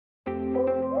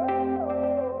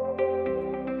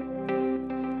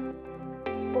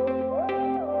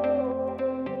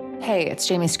Hey, it's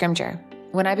Jamie Scrimger.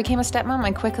 When I became a stepmom,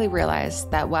 I quickly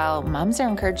realized that while moms are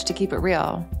encouraged to keep it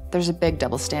real, there's a big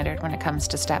double standard when it comes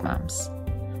to stepmoms.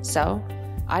 So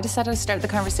I decided to start the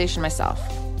conversation myself.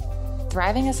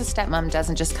 Thriving as a stepmom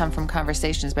doesn't just come from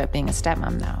conversations about being a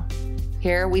stepmom, though.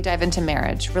 Here, we dive into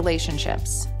marriage,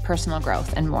 relationships, personal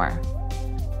growth, and more.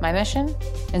 My mission?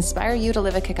 Inspire you to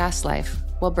live a kick-ass life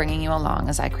while bringing you along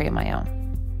as I create my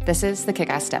own. This is the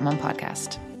KICK-ASS Stepmom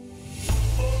Podcast.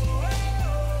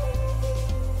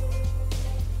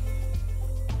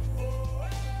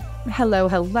 Hello.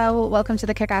 Welcome to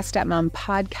the KICK-ASS Stepmom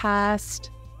Podcast.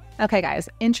 Okay, guys,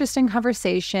 interesting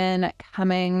conversation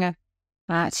coming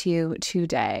at you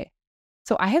today.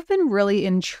 So I have been really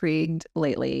intrigued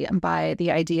lately by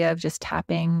the idea of just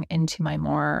tapping into my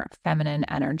more feminine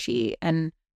energy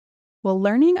and,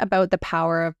 learning about the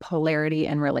power of polarity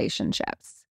in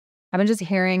relationships. I've been just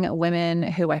hearing women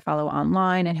who I follow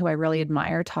online and who I really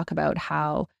admire talk about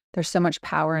how there's so much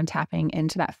power in tapping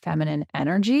into that feminine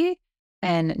energy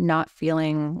and not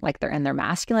feeling like they're in their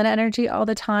masculine energy all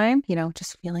the time,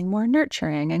 just feeling more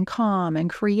nurturing and calm and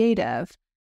creative,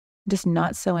 just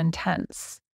not so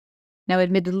intense. Now,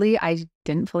 admittedly, I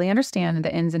didn't fully understand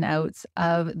the ins and outs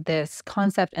of this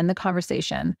concept and the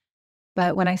conversation.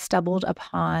 But when I stumbled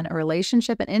upon a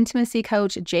relationship and intimacy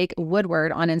coach, Jake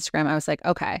Woodard, on Instagram, I was like,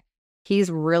 okay, he's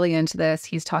really into this.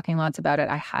 He's talking lots about it.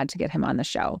 I had to get him on the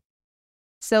show.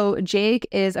 So Jake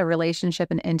is a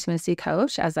relationship and intimacy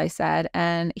coach, as I said,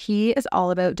 and he is all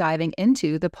about diving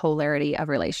into the polarity of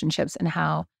relationships and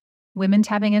how women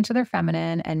tapping into their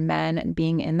feminine and men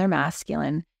being in their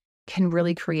masculine can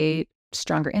really create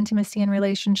stronger intimacy in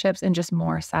relationships and just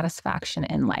more satisfaction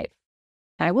in life.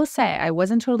 And I will say, I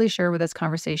wasn't totally sure where this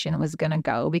conversation was going to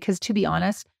go because, to be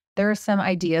honest, there are some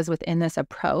ideas within this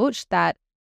approach that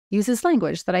uses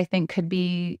language that I think could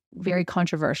be very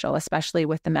controversial, especially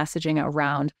with the messaging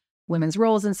around women's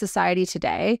roles in society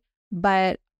today.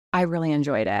 But I really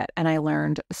enjoyed it and I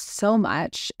learned so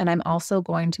much. And I'm also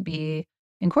going to be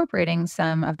incorporating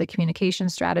some of the communication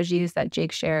strategies that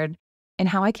Jake shared in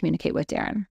how I communicate with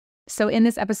Darren. So in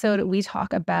this episode, we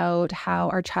talk about how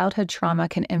our childhood trauma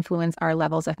can influence our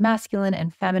levels of masculine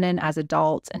and feminine as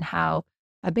adults and how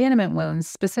abandonment wounds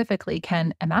specifically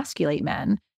can emasculate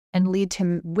men and lead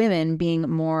to women being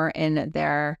more in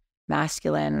their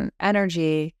masculine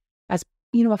energy as,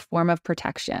 a form of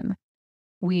protection.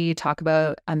 We talk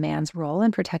about a man's role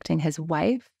in protecting his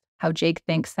wife, how Jake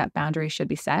thinks that boundaries should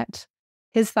be set,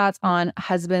 his thoughts on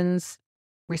husbands'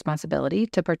 responsibility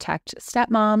to protect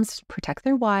stepmoms, protect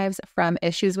their wives from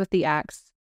issues with the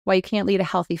ex, why you can't lead a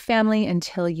healthy family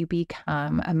until you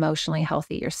become emotionally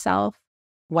healthy yourself,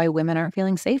 why women aren't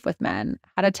feeling safe with men,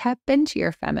 how to tap into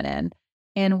your feminine,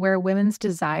 and where women's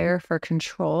desire for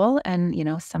control and,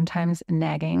 sometimes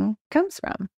nagging comes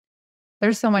from.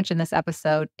 There's so much in this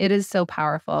episode. It is so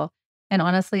powerful. And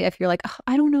honestly, if you're like, oh,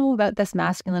 I don't know about this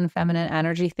masculine, feminine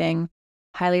energy thing,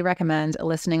 highly recommend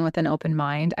listening with an open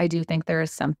mind. I do think there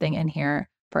is something in here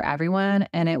for everyone.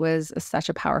 And it was such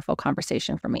a powerful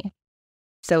conversation for me.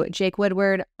 So Jake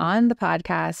Woodard on the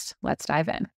podcast. Let's dive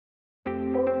in.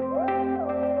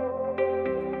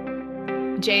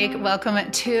 Jake,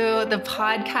 welcome to the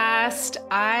podcast.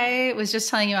 I was just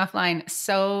telling you offline,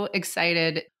 so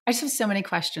excited. I just have so many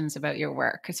questions about your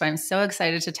work. So I'm so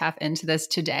excited to tap into this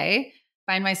today.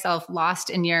 Find myself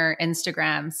lost in your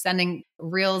Instagram, sending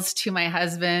reels to my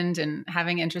husband and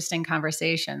having interesting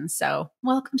conversations. So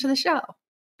welcome to the show.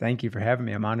 Thank you for having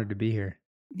me. I'm honored to be here.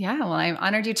 Yeah, well, I'm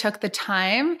honored you took the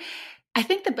time. I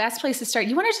think the best place to start,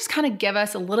 you want to just kind of give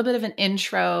us a little bit of an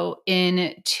intro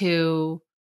into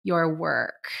your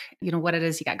work, what it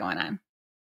is you got going on.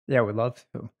 Yeah, we'd love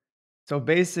to. So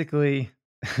basically,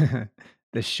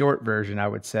 the short version, I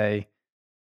would say,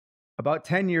 about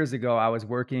 10 years ago, I was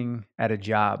working at a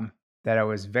job that I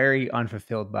was very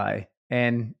unfulfilled by.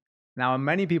 And now in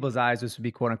many people's eyes, this would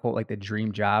be quote unquote like the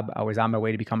dream job. I was on my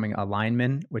way to becoming a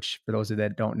lineman, which for those of you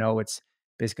that don't know, it's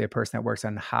basically a person that works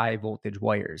on high voltage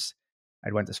wires.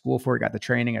 I went to school for it, got the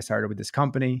training. I started with this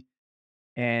company.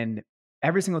 And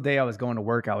every single day I was going to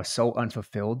work, I was so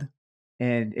unfulfilled.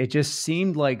 And it just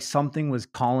seemed like something was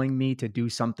calling me to do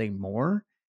something more.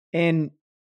 And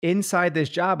inside this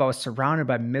job, I was surrounded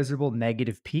by miserable,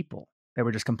 negative people that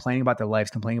were just complaining about their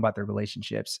lives, complaining about their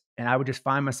relationships. And I would just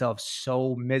find myself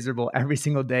so miserable every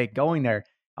single day going there.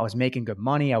 I was making good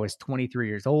money. I was 23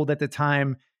 years old at the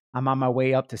time. I'm on my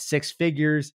way up to 6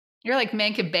 figures. You're like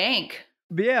making bank.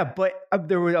 Yeah, but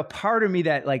there was a part of me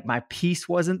that like my peace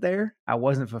wasn't there. I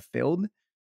wasn't fulfilled.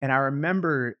 And I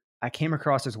remember I came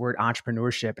across this word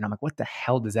entrepreneurship and I'm like, what the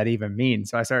hell does that even mean?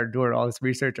 So I started doing all this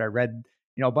research. I read,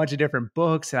 a bunch of different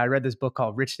books. And I read this book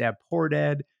called Rich Dad, Poor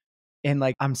Dad. And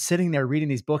like, I'm sitting there reading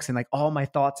these books and like all my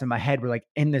thoughts in my head were like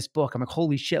in this book. I'm like,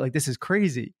 holy shit, like this is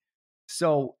crazy.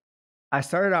 So I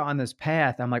started out on this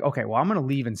path. I'm like, okay, well, I'm going to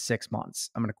leave in 6 months.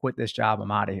 I'm going to quit this job.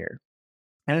 I'm out of here.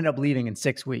 I ended up leaving in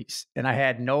 6 weeks and I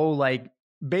had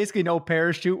basically no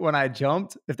parachute when I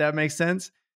jumped, if that makes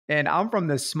sense. And I'm from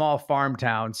this small farm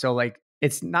town. So like,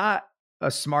 it's not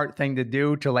a smart thing to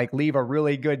do to like leave a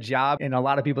really good job in a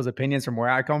lot of people's opinions from where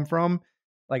I come from,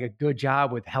 like a good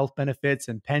job with health benefits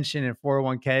and pension and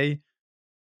 401k.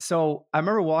 So I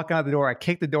remember walking out the door, I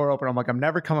kicked the door open. I'm like, I'm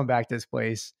never coming back to this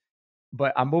place,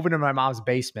 but I'm moving to my mom's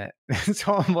basement.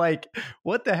 So I'm like,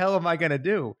 what the hell am I going to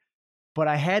do? But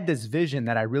I had this vision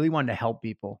that I really wanted to help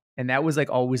people. And that was like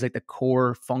always like the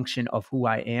core function of who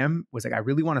I am was like, I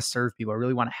really want to serve people. I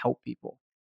really want to help people.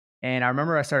 And I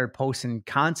remember I started posting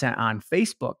content on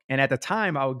Facebook. And at the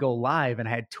time I would go live and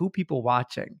I had 2 people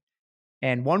watching.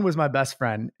 And one was my best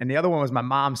friend and the other one was my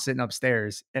mom sitting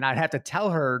upstairs. And I'd have to tell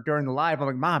her during the live, I'm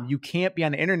like, Mom, you can't be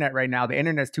on the internet right now. The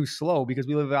internet's too slow because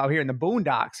we live out here in the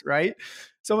boondocks, right?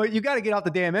 So I'm like, you got to get off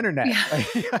the damn internet.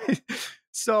 Yeah.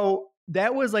 So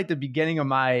that was like the beginning of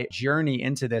my journey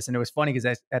into this. And it was funny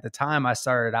because at the time I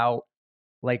started out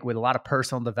like with a lot of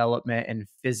personal development and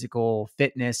physical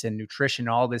fitness and nutrition,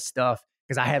 all this stuff,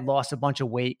 because I had lost a bunch of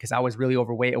weight because I was really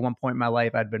overweight at one point in my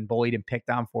life. I'd been bullied and picked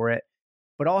on for it,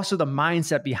 but also the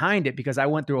mindset behind it because I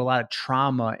went through a lot of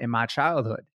trauma in my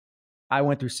childhood. I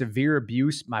went through severe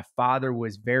abuse. My father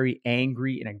was very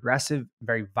angry and aggressive,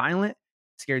 very violent,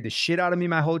 scared the shit out of me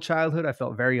my whole childhood. I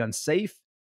felt very unsafe.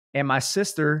 And my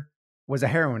sister was a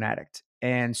heroin addict.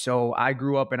 And so I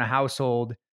grew up in a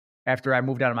household. After I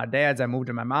moved out of my dad's, I moved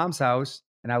to my mom's house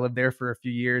and I lived there for a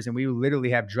few years. And we would literally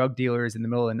have drug dealers in the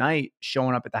middle of the night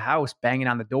showing up at the house, banging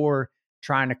on the door,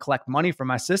 trying to collect money from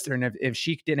my sister. And if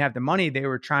she didn't have the money, they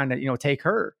were trying to, take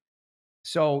her.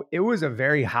 So it was a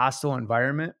very hostile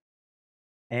environment.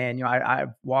 And, I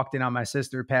walked in on my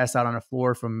sister, passed out on the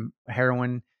floor from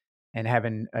heroin and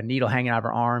having a needle hanging out of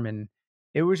her arm. And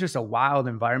it was just a wild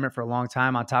environment for a long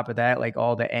time. On top of that, like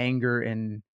all the anger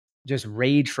and just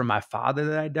rage from my father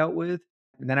that I dealt with.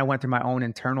 And then I went through my own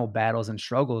internal battles and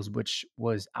struggles, which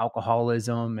was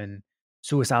alcoholism and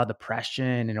suicidal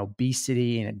depression and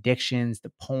obesity and addictions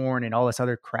to porn and all this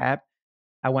other crap.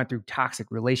 I went through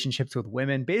toxic relationships with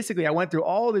women. Basically, I went through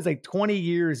all these like 20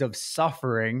 years of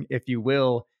suffering, if you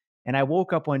will. And I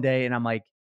woke up one day and I'm like,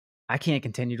 I can't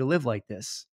continue to live like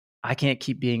this. I can't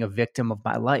keep being a victim of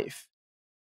my life.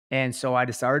 And so I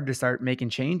decided to start making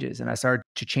changes and I started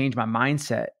to change my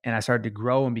mindset and I started to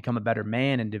grow and become a better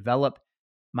man and develop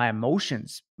my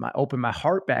emotions, open my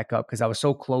heart back up because I was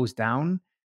so closed down.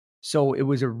 So it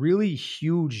was a really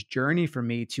huge journey for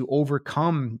me to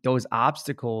overcome those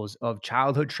obstacles of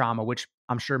childhood trauma, which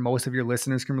I'm sure most of your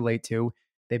listeners can relate to.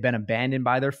 They've been abandoned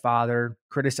by their father,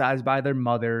 criticized by their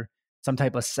mother, some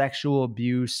type of sexual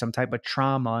abuse, some type of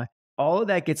trauma. All of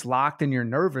that gets locked in your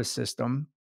nervous system.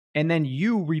 And then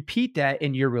you repeat that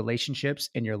in your relationships,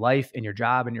 in your life, in your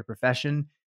job, in your profession.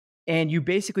 And you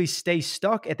basically stay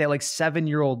stuck at that like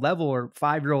 7-year-old level or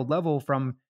 5-year-old level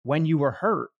from when you were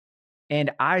hurt.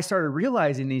 And I started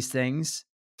realizing these things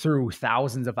through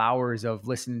thousands of hours of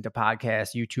listening to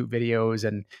podcasts, YouTube videos,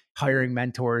 and hiring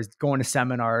mentors, going to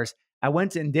seminars. I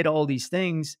went and did all these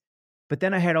things, but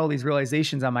then I had all these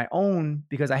realizations on my own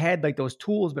because I had like those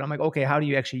tools, but I'm like, okay, how do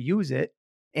you actually use it?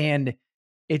 And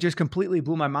it just completely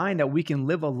blew my mind that we can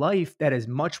live a life that is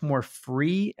much more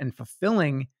free and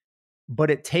fulfilling,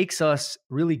 but it takes us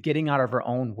really getting out of our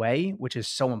own way, which is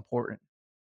so important.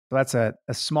 So that's a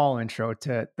small intro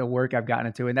to the work I've gotten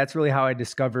into. And that's really how I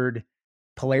discovered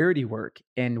polarity work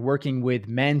and working with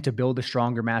men to build a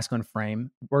stronger masculine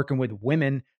frame, working with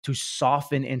women to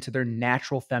soften into their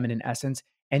natural feminine essence.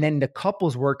 And then the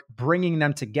couples work, bringing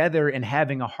them together and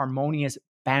having a harmonious,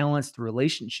 balanced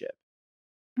relationship.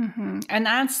 Mm-hmm. And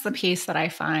that's the piece that I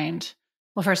find.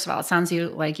 Well, first of all, it sounds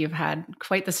like you've had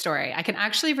quite the story. I can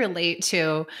actually relate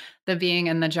to the being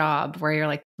in the job where you're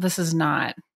like, this is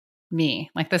not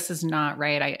me. Like, this is not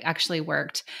right. I actually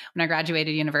worked when I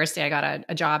graduated university. I got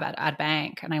a job at a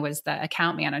bank and I was the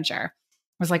account manager.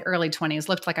 I was like early 20s,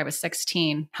 looked like I was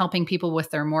 16, helping people with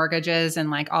their mortgages and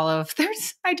like all of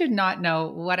theirs. I did not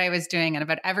know what I was doing. And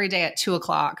about every day at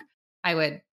 2:00, I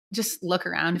would just look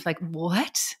around and be like,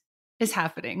 what is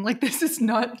happening? Like, this is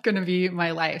not going to be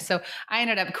my life. So I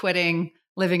ended up quitting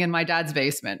living in my dad's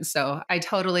basement. So I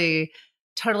totally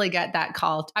get that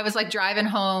call. I was like driving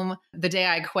home the day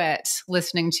I quit,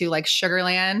 listening to like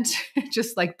Sugarland,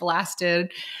 just like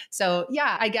blasted. So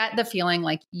yeah, I get the feeling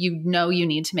like, you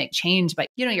need to make change, but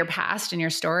your past and your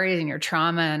stories and your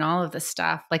trauma and all of this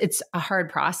stuff, like it's a hard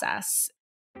process.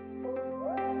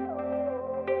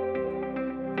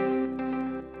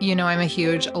 You know, I'm a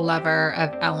huge lover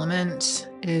of Element.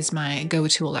 It is my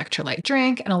go-to electrolyte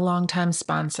drink and a longtime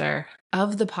sponsor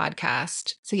of the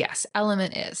podcast. So yes,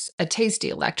 Element is a tasty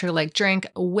electrolyte drink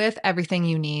with everything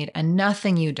you need and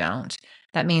nothing you don't.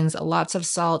 That means lots of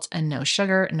salt and no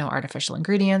sugar, no artificial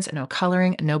ingredients, no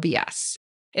coloring, no BS.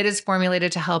 It is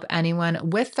formulated to help anyone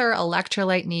with their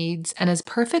electrolyte needs and is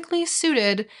perfectly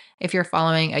suited if you're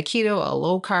following a keto, a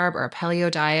low carb, or a paleo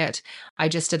diet. I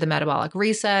just did the metabolic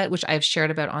reset, which I've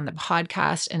shared about on the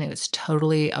podcast, and it was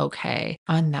totally okay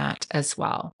on that as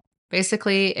well.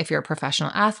 Basically, if you're a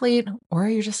professional athlete or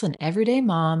you're just an everyday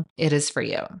mom, it is for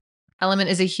you. Element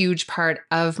is a huge part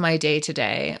of my day to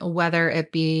day, whether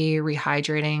it be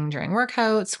rehydrating during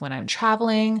workouts, when I'm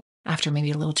traveling, after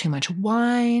maybe a little too much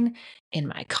wine, in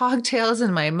my cocktails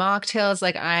and my mocktails.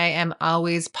 Like I am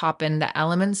always popping the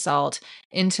Element salt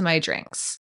into my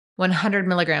drinks. 100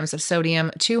 milligrams of sodium,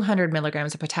 200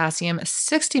 milligrams of potassium,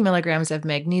 60 milligrams of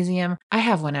magnesium. I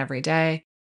have one every day.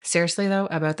 Seriously, though,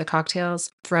 about the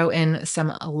cocktails, throw in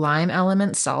some lime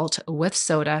Element salt with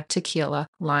soda, tequila,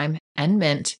 lime, and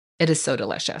mint. It is so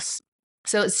delicious.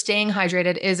 So, staying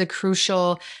hydrated is a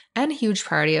crucial and huge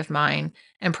priority of mine.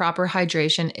 And proper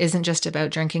hydration isn't just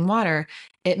about drinking water,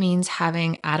 it means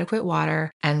having adequate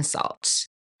water and salt.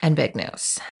 And big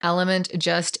news, Element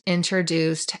just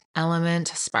introduced Element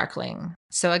Sparkling.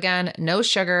 So again, no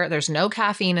sugar, there's no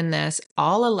caffeine in this,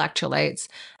 all electrolytes.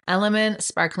 Element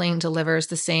Sparkling delivers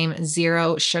the same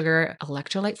zero sugar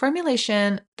electrolyte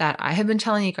formulation that I have been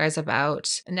telling you guys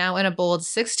about, now in a bold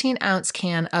 16-ounce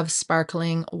can of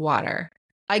sparkling water.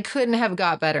 I couldn't have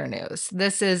got better news.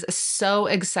 This is so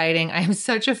exciting. I am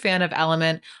such a fan of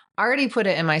Element. Already put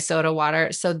it in my soda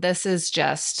water. So this is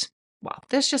just, wow,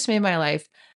 this just made my life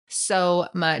so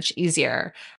much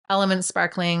easier. Element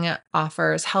Sparkling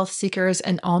offers health seekers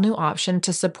an all-new option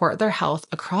to support their health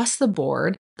across the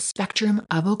board spectrum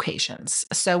of occasions.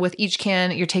 So with each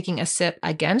can, you're taking a sip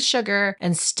against sugar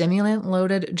and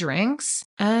stimulant-loaded drinks,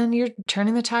 and you're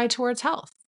turning the tide towards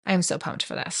health. I am so pumped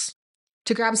for this.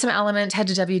 To grab some Element, head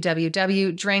to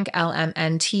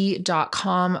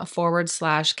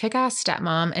www.drinklmnt.com/KICK-ASS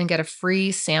Stepmom and get a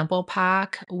free sample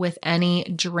pack with any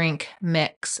drink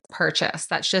mix purchase.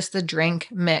 That's just the drink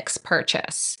mix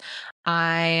purchase.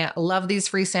 I love these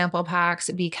free sample packs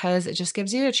because it just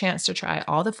gives you a chance to try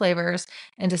all the flavors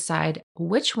and decide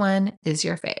which one is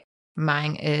your fave.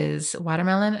 Mine is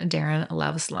watermelon. Darren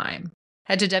loves lime.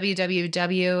 Head to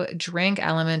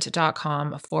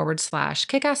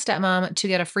www.drinkelement.com/KICK-ASS Stepmom to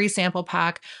get a free sample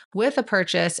pack with a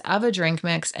purchase of a drink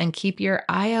mix and keep your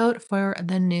eye out for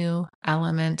the new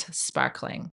Element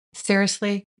Sparkling.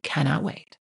 Seriously, cannot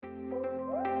wait.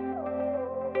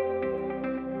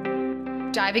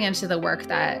 Diving into the work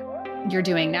that you're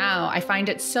doing now, I find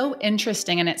it so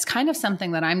interesting, and it's kind of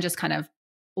something that I'm just kind of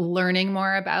learning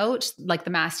more about, like the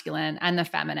masculine and the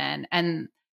feminine. And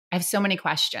I have so many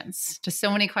questions, just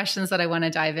so many questions that I want to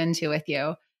dive into with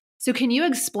you. So can you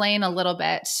explain a little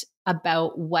bit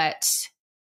about what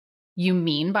you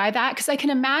mean by that? Because I can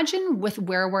imagine with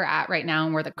where we're at right now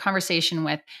and where the conversation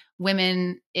with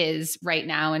women is right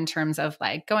now in terms of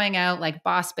like going out, like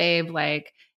boss babe,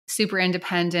 like super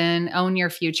independent, own your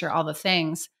future, all the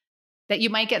things, that you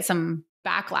might get some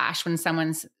backlash when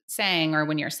someone's saying, or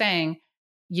when you're saying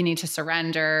you need to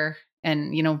surrender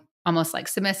and, you know, almost like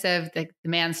submissive, the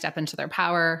man step into their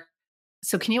power.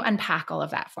 So can you unpack all of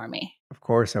that for me? Of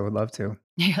course, I would love to.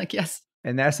 You're like, yes.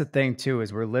 And that's the thing too,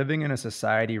 is we're living in a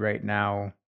society right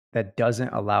now that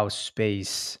doesn't allow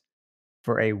space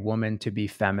for a woman to be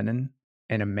feminine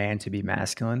and a man to be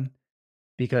masculine,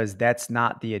 because that's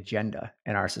not the agenda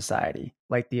in our society.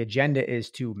 Like the agenda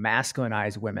is to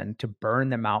masculinize women, to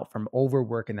burn them out from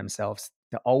overworking themselves,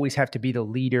 to always have to be the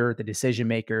leader, the decision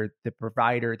maker, the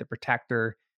provider, the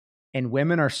protector. And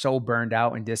women are so burned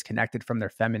out and disconnected from their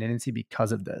femininity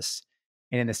because of this.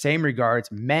 And in the same regards,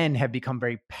 men have become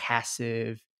very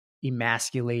passive,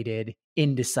 emasculated,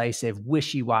 indecisive,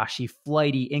 wishy-washy,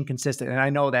 flighty, inconsistent. And I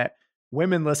know that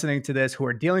women listening to this who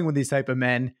are dealing with these type of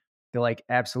men, they're like,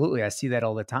 absolutely, I see that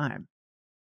all the time.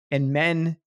 And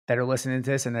men that are listening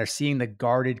to this and they're seeing the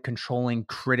guarded, controlling,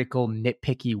 critical,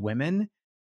 nitpicky women,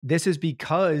 this is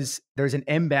because there's an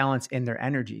imbalance in their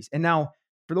energies. And now,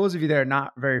 for those of you that are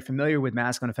not very familiar with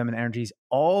masculine and feminine energies,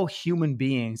 all human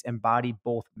beings embody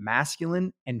both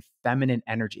masculine and feminine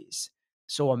energies.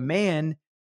 So a man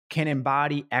can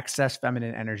embody excess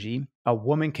feminine energy. A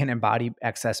woman can embody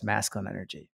excess masculine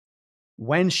energy.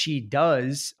 When she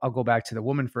does, I'll go back to the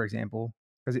woman, for example,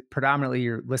 because predominantly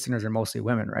your listeners are mostly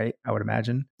women, right? I would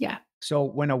imagine. Yeah. So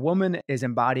when a woman is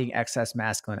embodying excess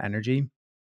masculine energy,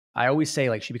 I always say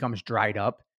like she becomes dried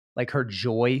up, like her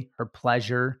joy, her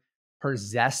pleasure, her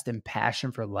zest and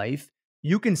passion for life,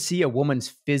 you can see a woman's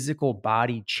physical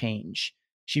body change.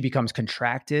 She becomes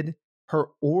contracted. Her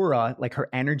aura, like her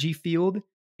energy field,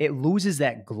 it loses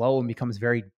that glow and becomes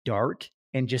very dark.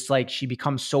 And just like she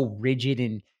becomes so rigid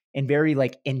and very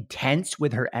like intense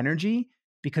with her energy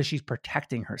because she's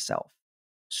protecting herself.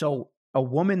 So a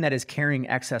woman that is carrying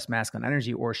excess masculine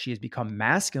energy, or she has become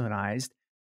masculinized,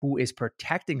 who is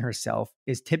protecting herself,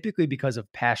 is typically because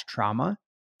of past trauma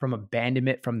from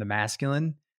abandonment from the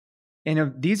masculine.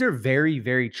 And these are very,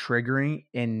 very triggering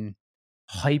and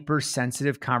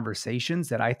hypersensitive conversations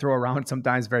that I throw around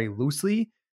sometimes very loosely.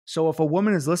 So if a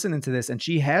woman is listening to this and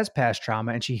she has past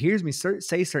trauma and she hears me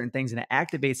say certain things and it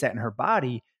activates that in her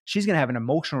body, she's going to have an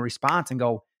emotional response and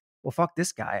go, well, fuck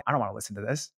this guy. I don't want to listen to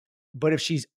this. But if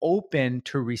she's open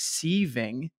to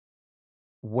receiving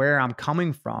where I'm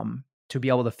coming from, to be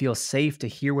able to feel safe to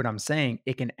hear what I'm saying,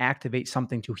 it can activate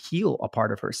something to heal a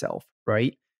part of herself,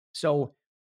 right? So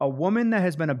a woman that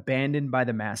has been abandoned by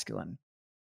the masculine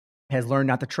has learned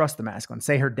not to trust the masculine.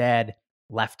 Say her dad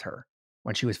left her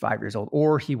when she was 5 years old,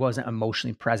 or he wasn't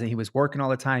emotionally present. He was working all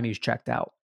the time. He was checked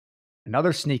out.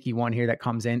 Another sneaky one here that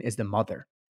comes in is the mother.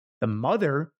 The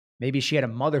mother, maybe she had a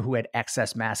mother who had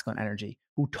excess masculine energy,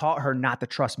 who taught her not to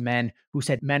trust men, who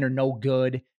said men are no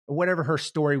good, or whatever her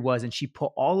story was. And she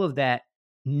put all of that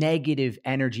negative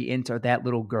energy into that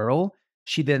little girl.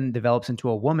 She then develops into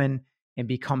a woman and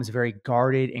becomes very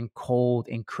guarded and cold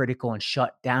and critical and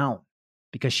shut down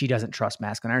because she doesn't trust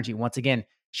masculine energy. Once again,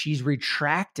 she's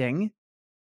retracting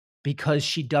because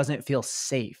she doesn't feel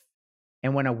safe.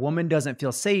 And when a woman doesn't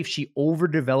feel safe, she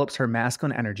overdevelops her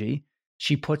masculine energy.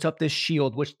 She puts up this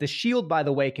shield, which the shield, by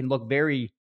the way, can look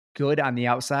very good on the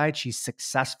outside. She's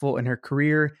successful in her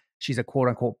career. She's a quote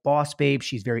unquote boss babe.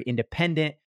 She's very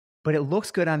independent, but it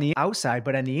looks good on the outside.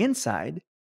 But on the inside,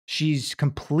 she's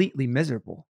completely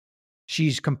miserable.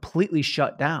 She's completely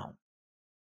shut down.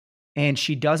 And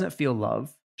she doesn't feel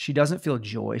love. She doesn't feel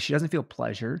joy. She doesn't feel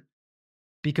pleasure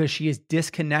because she is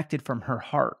disconnected from her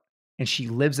heart and she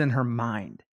lives in her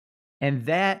mind. And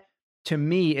that, to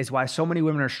me, is why so many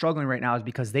women are struggling right now, is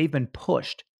because they've been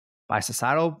pushed by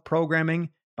societal programming,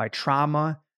 by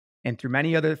trauma, and through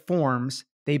many other forms.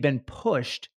 They've been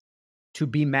pushed to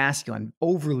be masculine,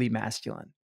 overly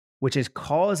masculine, which is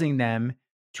causing them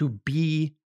to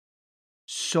be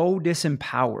so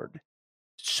disempowered,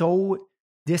 so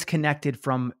disconnected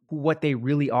from what they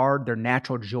really are, their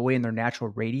natural joy and their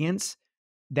natural radiance,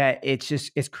 that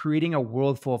it's creating a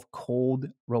world full of cold,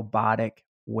 robotic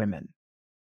women.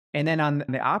 And then on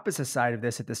the opposite side of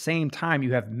this, at the same time,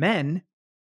 you have men.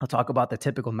 I'll talk about the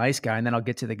typical nice guy, and then I'll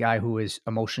get to the guy who is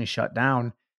emotionally shut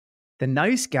down. The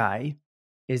nice guy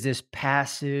is this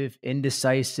passive,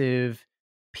 indecisive,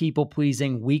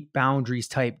 people-pleasing, weak boundaries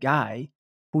type guy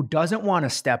who doesn't want to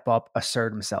step up,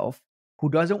 assert himself, who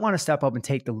doesn't want to step up and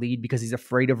take the lead because he's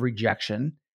afraid of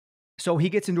rejection. So he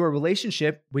gets into a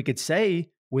relationship, we could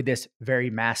say, with this very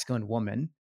masculine woman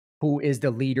who is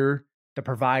the leader, the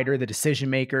provider, the decision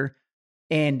maker,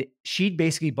 and she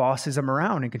basically bosses him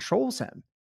around and controls him.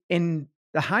 In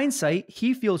the hindsight,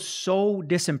 he feels so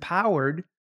disempowered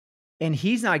and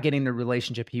he's not getting the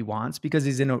relationship he wants because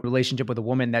he's in a relationship with a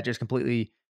woman that just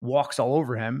completely walks all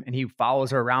over him and he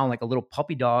follows her around like a little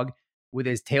puppy dog with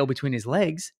his tail between his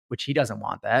legs, which he doesn't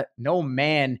want that. No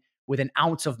man with an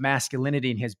ounce of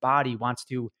masculinity in his body wants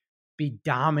to be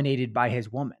dominated by his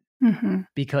woman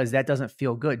because that doesn't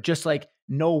feel good. Just like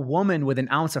no woman with an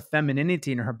ounce of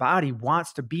femininity in her body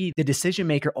wants to be the decision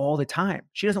maker all the time.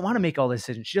 She doesn't want to make all the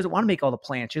decisions. She doesn't want to make all the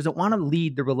plans. She doesn't want to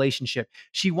lead the relationship.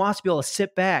 She wants to be able to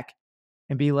sit back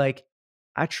and be like,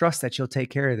 I trust that you'll take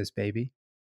care of this, baby.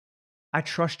 I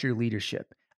trust your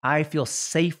leadership. I feel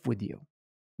safe with you.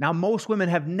 Now, most women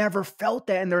have never felt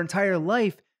that in their entire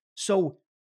life. So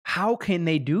how can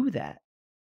they do that?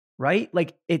 Right?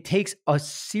 Like it takes a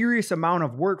serious amount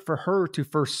of work for her to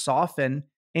first soften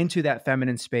into that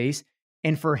feminine space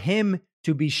and for him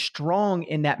to be strong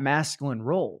in that masculine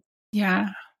role. Yeah.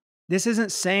 This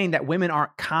isn't saying that women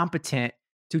aren't competent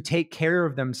to take care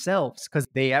of themselves, because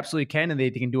they absolutely can and they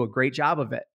can do a great job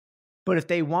of it. But if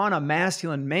they want a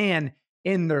masculine man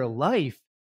in their life,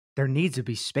 there needs to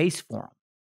be space for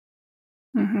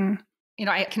them.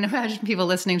 I can imagine people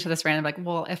listening to this random like,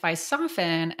 well, if I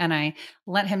soften and I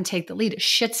let him take the lead,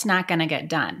 shit's not going to get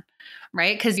done,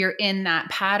 right? Because you're in that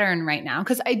pattern right now.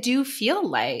 Because I do feel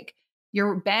like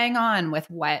you're bang on with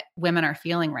what women are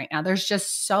feeling right now. There's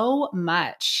just so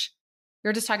much. We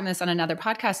were just talking this on another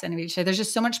podcast interview today. There's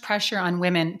just so much pressure on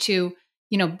women to,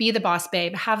 be the boss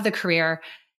babe, have the career,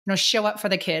 show up for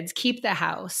the kids, keep the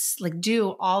house, like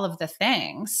do all of the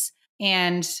things.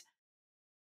 And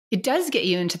it does get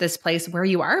you into this place where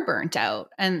you are burnt out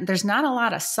and there's not a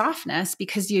lot of softness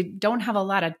because you don't have a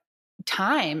lot of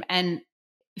time and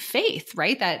faith,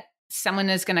 right? That someone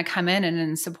is going to come in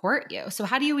and support you. So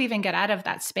how do you even get out of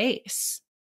that space?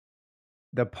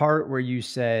 The part where you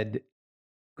said,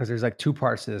 because there's like two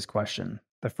parts to this question.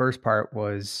 The first part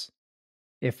was,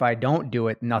 if I don't do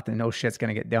it, no shit's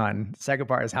going to get done. Second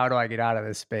part is, how do I get out of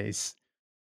this space?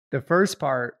 The first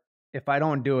part, if I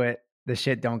don't do it, the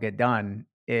shit don't get done,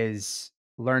 is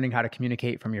learning how to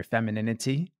communicate from your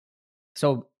femininity.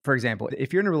 So, for example,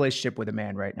 if you're in a relationship with a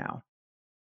man right now,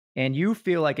 and you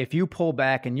feel like if you pull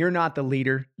back and you're not the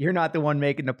leader, you're not the one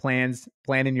making the plans,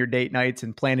 planning your date nights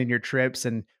and planning your trips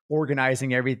and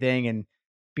organizing everything and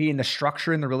being the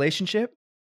structure in the relationship,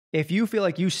 if you feel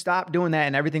like you stop doing that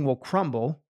and everything will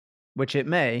crumble, which it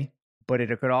may, but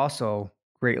it could also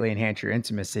greatly enhance your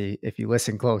intimacy if you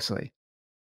listen closely.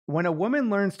 When a woman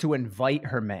learns to invite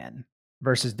her man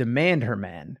versus demand her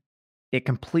man, it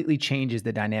completely changes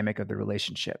the dynamic of the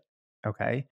relationship.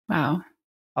 Okay? Wow.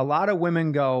 A lot of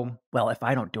women go, well, if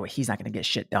I don't do it, he's not going to get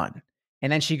shit done.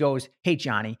 And then she goes, hey,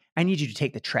 Johnny, I need you to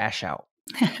take the trash out.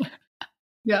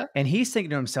 Yeah. And he's thinking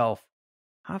to himself,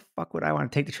 how the fuck would I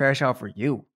want to take the trash out for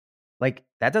you? Like,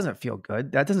 that doesn't feel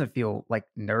good. That doesn't feel like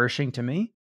nourishing to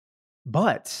me.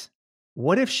 But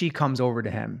what if she comes over to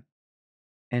him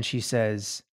and she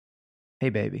says, hey,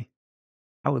 baby,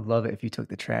 I would love it if you took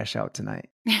the trash out tonight.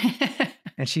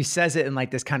 And she says it in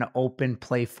like this kind of open,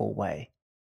 playful way.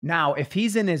 Now, if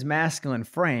he's in his masculine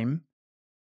frame,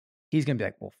 he's going to be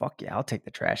like, well, fuck yeah, I'll take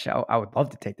the trash out. I would love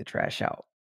to take the trash out,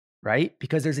 right?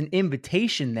 Because there's an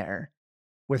invitation there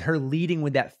with her leading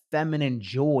with that feminine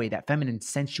joy, that feminine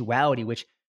sensuality, which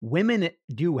women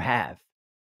do have.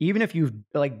 Even if you've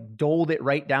like doled it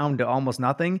right down to almost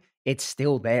nothing, it's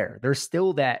still there. There's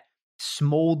still that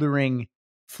smoldering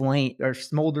flame or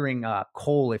smoldering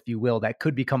coal, if you will, that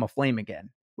could become a flame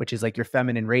again, which is like your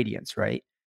feminine radiance, right?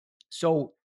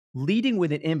 So leading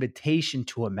with an invitation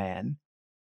to a man,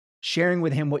 sharing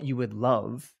with him what you would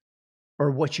love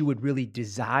or what you would really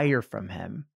desire from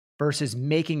him versus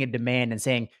making a demand and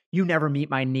saying, you never meet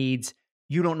my needs.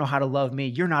 You don't know how to love me.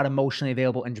 You're not emotionally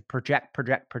available, and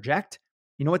project.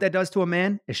 You know what that does to a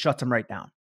man? It shuts him right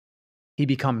down. He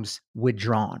becomes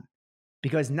withdrawn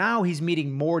because now he's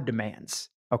meeting more demands.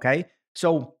 Okay.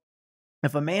 So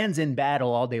if a man's in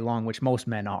battle all day long, which most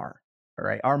men are, all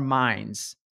right, our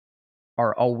minds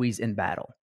are always in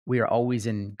battle. We are always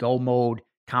in go mode,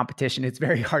 competition. It's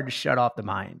very hard to shut off the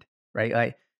mind, right?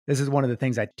 Like, this is one of the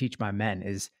things I teach my men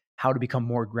is how to become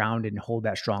more grounded and hold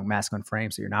that strong masculine frame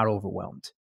so you're not overwhelmed.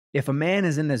 If a man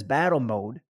is in this battle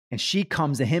mode and she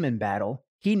comes to him in battle,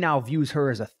 he now views her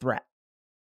as a threat.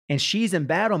 And she's in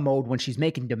battle mode when she's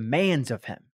making demands of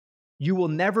him. You will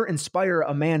never inspire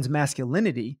a man's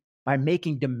masculinity by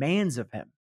making demands of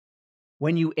him.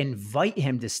 When you invite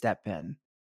him to step in,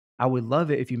 I would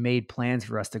love it if you made plans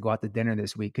for us to go out to dinner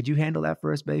this week. Could you handle that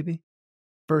for us, baby?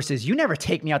 Versus, you never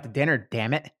take me out to dinner,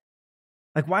 damn it.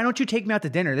 Like, why don't you take me out to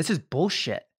dinner? This is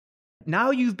bullshit.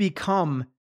 Now you've become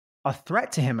a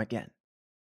threat to him again.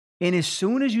 And as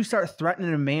soon as you start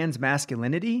threatening a man's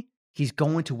masculinity, he's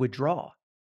going to withdraw.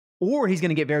 Or he's going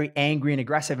to get very angry and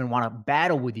aggressive and want to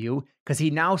battle with you because he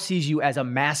now sees you as a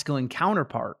masculine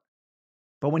counterpart.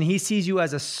 But when he sees you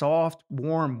as a soft,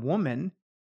 warm woman,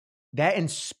 that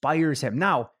inspires him.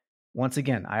 Now, once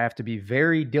again, I have to be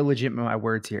very diligent with my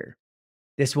words here.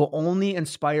 This will only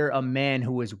inspire a man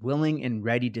who is willing and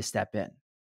ready to step in.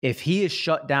 If he is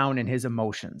shut down in his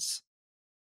emotions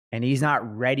and he's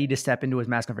not ready to step into his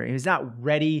masculine frame, he's not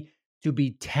ready to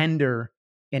be tender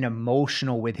and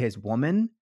emotional with his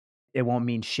woman, it won't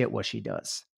mean shit what she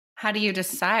does. How do you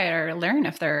decide or learn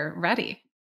if they're ready?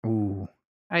 Ooh.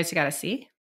 I just got to see.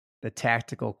 The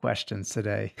tactical questions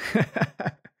today.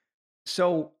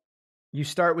 So you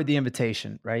start with the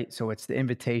invitation, right? So it's the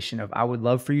invitation of, I would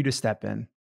love for you to step in.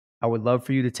 I would love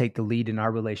for you to take the lead in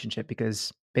our relationship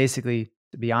because basically,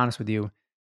 to be honest with you,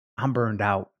 I'm burned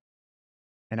out.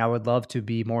 And I would love to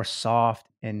be more soft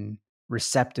and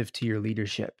receptive to your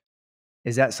leadership.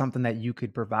 Is that something that you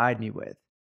could provide me with?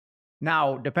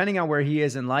 Now, depending on where he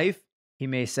is in life, he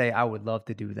may say, I would love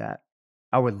to do that.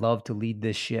 I would love to lead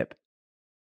this ship.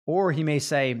 Or he may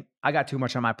say, I got too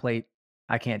much on my plate.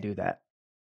 I can't do that.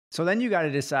 So then you got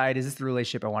to decide, is this the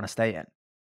relationship I want to stay in?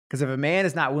 Because if a man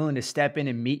is not willing to step in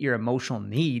and meet your emotional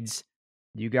needs,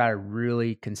 you got to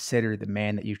really consider the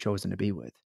man that you've chosen to be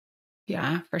with.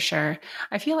 Yeah, for sure.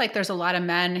 I feel like there's a lot of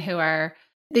men who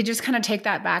they just kind of take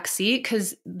that back seat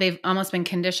because they've almost been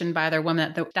conditioned by their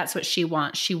woman that that's what she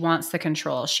wants. She wants the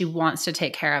control. She wants to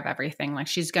take care of everything. Like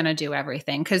she's going to do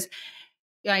everything. Because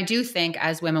I do think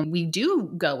as women, we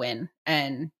do go in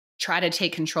and try to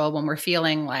take control when we're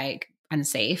feeling like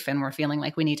unsafe and we're feeling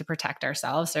like we need to protect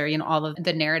ourselves or, all of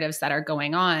the narratives that are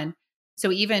going on.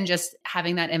 So even just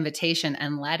having that invitation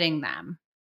and letting them,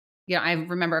 I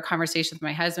remember a conversation with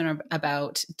my husband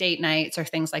about date nights or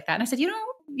things like that. And I said, you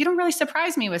don't really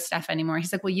surprise me with stuff anymore.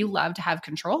 He's like, well, you love to have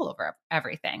control over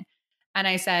everything. And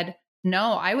I said,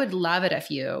 no, I would love it if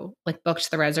you like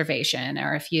booked the reservation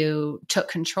or if you took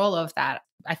control of that.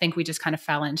 I think we just kind of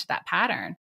fell into that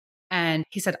pattern. And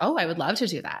he said, oh, I would love to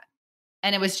do that.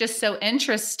 And it was just so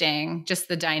interesting, just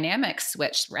the dynamic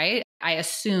switched, right? I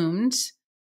assumed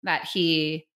that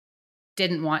he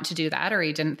didn't want to do that or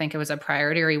he didn't think it was a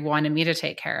priority or he wanted me to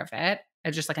take care of it. It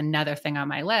was just like another thing on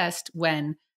my list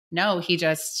when no, he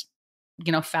just,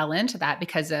 fell into that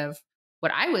because of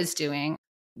what I was doing.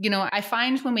 I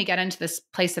find when we get into this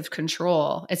place of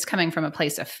control, it's coming from a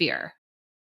place of fear.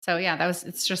 So yeah,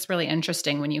 it's just really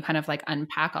interesting when you kind of like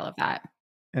unpack all of that.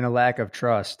 And a lack of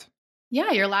trust.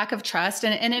 Yeah, your lack of trust.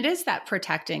 And it is that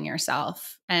protecting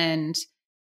yourself. And,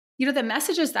 the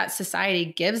messages that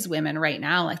society gives women right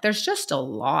now, like there's just a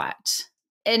lot.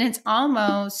 And it's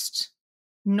almost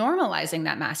normalizing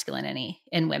that masculinity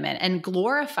in women and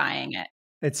glorifying it.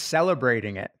 It's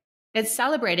celebrating it. It's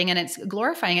celebrating and it's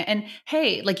glorifying it. And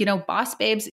hey, like, boss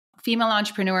babes, female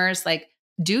entrepreneurs, like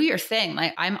do your thing.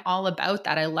 Like I'm all about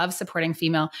that. I love supporting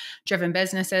female driven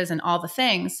businesses and all the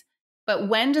things. But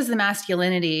when does the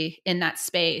masculinity in that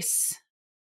space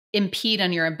impede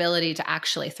on your ability to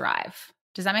actually thrive?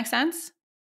 Does that make sense?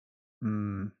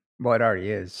 Well, it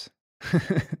already is.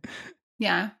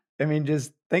 Yeah. I mean,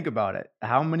 just think about it.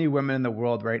 How many women in the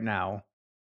world right now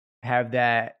have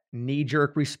that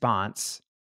knee-jerk response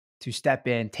to step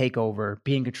in, take over,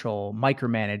 be in control,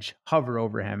 micromanage, hover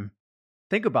over him?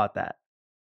 Think about that.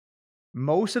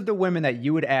 Most of the women that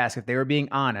you would ask if they were being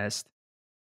honest,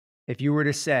 if you were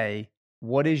to say,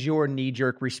 what is your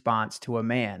knee-jerk response to a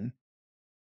man?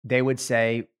 They would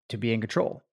say to be in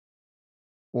control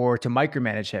or to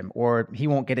micromanage him or he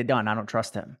won't get it done. I don't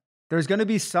trust him. There's going to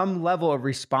be some level of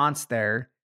response there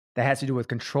that has to do with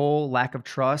control, lack of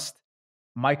trust,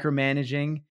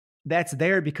 micromanaging. That's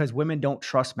there because women don't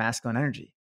trust masculine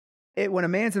energy. When a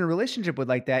man's in a relationship with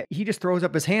like that, he just throws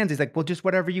up his hands. He's like, well, just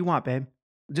whatever you want, babe.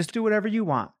 Just do whatever you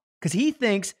want. Because he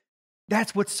thinks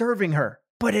that's what's serving her.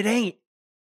 But it ain't.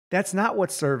 That's not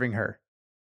what's serving her.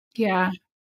 Yeah.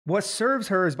 What serves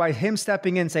her is by him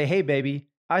stepping in and say, hey, baby,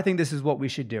 I think this is what we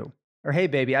should do. Or, hey,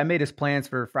 baby, I made us plans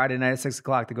for Friday night at 6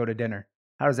 o'clock to go to dinner.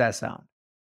 How does that sound?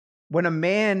 When a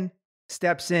man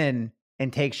steps in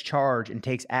and takes charge and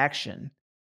takes action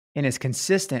and is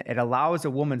consistent, it allows a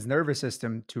woman's nervous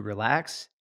system to relax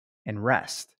and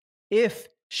rest if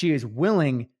she is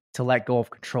willing to let go of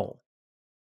control.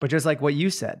 But just like what you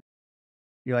said,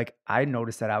 you're like, I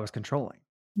noticed that I was controlling.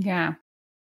 Yeah.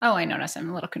 Oh, I notice I'm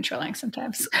a little controlling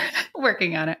sometimes.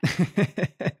 Working on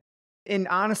it. And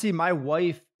honestly, my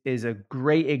wife is a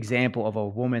great example of a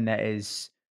woman that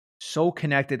is so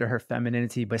connected to her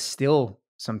femininity, but still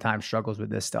sometimes struggles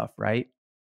with this stuff, right?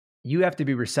 You have to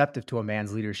be receptive to a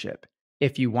man's leadership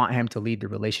if you want him to lead the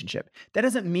relationship. That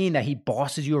doesn't mean that he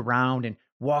bosses you around and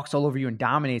walks all over you and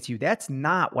dominates you. That's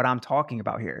not what I'm talking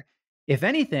about here. If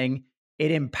anything, it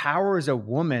empowers a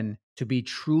woman to be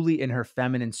truly in her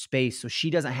feminine space so she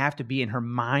doesn't have to be in her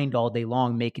mind all day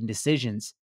long making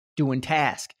decisions, doing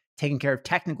tasks, taking care of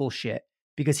technical shit,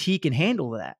 because he can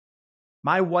handle that.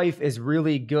 My wife is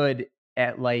really good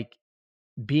at like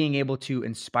being able to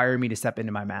inspire me to step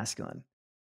into my masculine.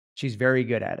 She's very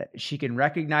good at it. She can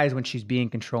recognize when she's being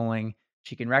controlling.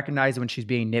 She can recognize when she's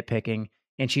being nitpicking,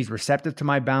 and she's receptive to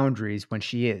my boundaries when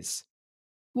she is.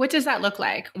 What does that look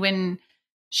like when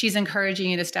she's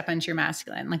encouraging you to step into your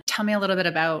masculine? Like, tell me a little bit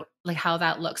about like how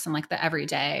that looks in like the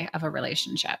everyday of a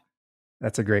relationship.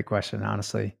 That's a great question,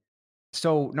 honestly.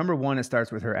 So number one, it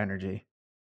starts with her energy.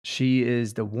 She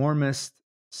is the warmest,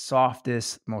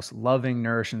 softest, most loving,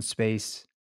 nourishing space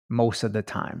most of the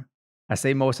time. I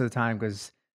say most of the time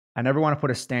because I never want to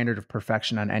put a standard of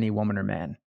perfection on any woman or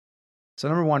man. So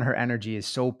number one, her energy is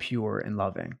so pure and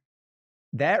loving.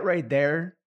 That right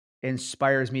there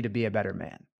inspires me to be a better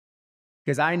man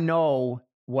because I know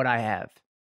what I have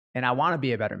and I want to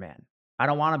be a better man. I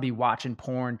don't want to be watching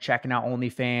porn, checking out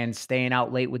OnlyFans, staying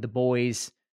out late with the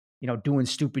boys, doing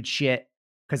stupid shit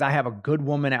because I have a good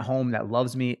woman at home that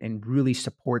loves me and really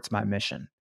supports my mission.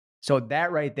 So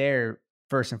that right there,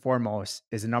 first and foremost,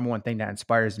 is the number one thing that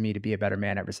inspires me to be a better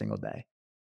man every single day.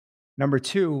 Number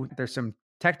two, there's some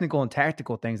technical and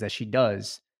tactical things that she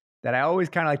does that I always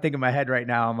kind of like think in my head right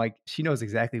now. I'm like, she knows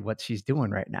exactly what she's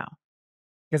doing right now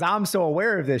because I'm so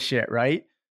aware of this shit, right?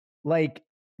 Like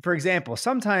for example,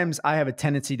 sometimes I have a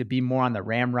tendency to be more on the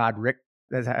ramrod Rick,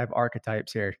 as I have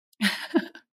archetypes here.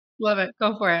 Love it.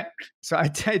 Go for it. So I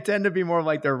tend to be more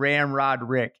like the ramrod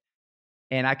Rick,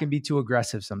 and I can be too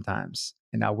aggressive sometimes.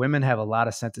 And now women have a lot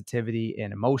of sensitivity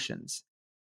and emotions.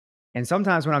 And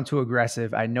sometimes when I'm too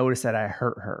aggressive, I notice that I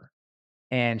hurt her.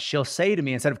 And she'll say to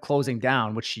me, instead of closing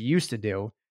down, which she used to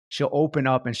do, she'll open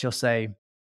up and she'll say,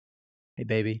 "Hey,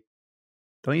 baby,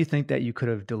 don't you think that you could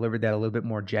have delivered that a little bit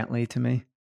more gently to me?"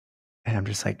 And I'm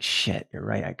just like, shit, you're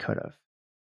right, I could have.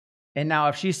 And now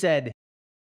if she said,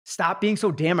 "Stop being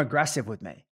so damn aggressive with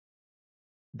me,"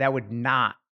 that would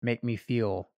not make me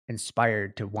feel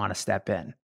inspired to want to step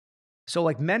in. So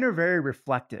like men are very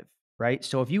reflective, right?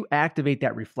 So if you activate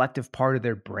that reflective part of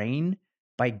their brain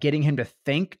by getting him to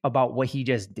think about what he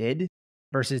just did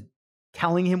versus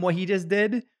telling him what he just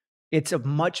did, it's a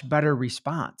much better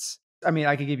response. I mean,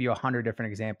 I could give you 100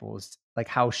 different examples, like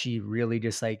how she really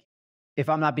just like, if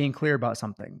I'm not being clear about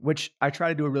something, which I try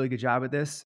to do a really good job at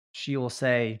this, she will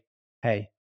say, "Hey,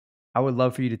 I would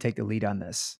love for you to take the lead on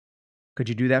this. Could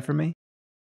you do that for me?"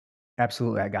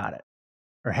 "Absolutely, I got it."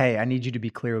 Or, "Hey, I need you to be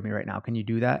clear with me right now. Can you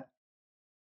do that?"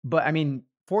 But I mean,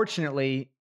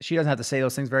 fortunately, she doesn't have to say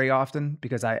those things very often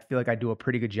because I feel like I do a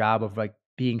pretty good job of like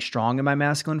being strong in my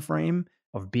masculine frame,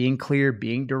 of being clear,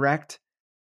 being direct,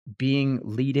 being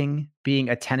leading, being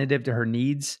attentive to her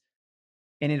needs.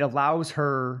 And it allows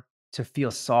her to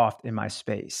feel soft in my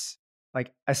space.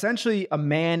 Like essentially, a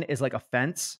man is like a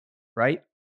fence, right?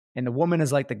 And the woman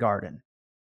is like the garden.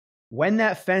 When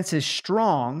that fence is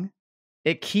strong,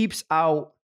 it keeps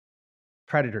out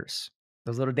predators.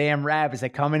 Those little damn rabbits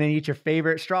that come in and eat your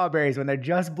favorite strawberries when they're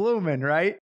just blooming,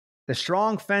 right? The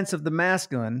strong fence of the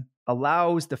masculine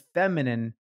allows the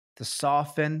feminine to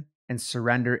soften and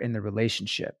surrender in the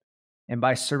relationship. And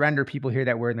by surrender, people hear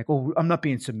that word and like, "Oh, I'm not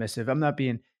being submissive.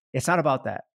 It's not about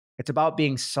that. It's about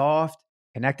being soft,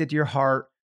 connected to your heart,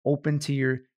 open to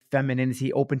your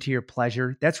femininity, open to your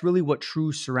pleasure." That's really what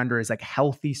true surrender is, like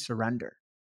healthy surrender.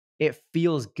 It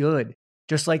feels good.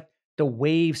 Just like the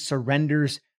wave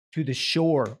surrenders to the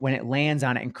shore when it lands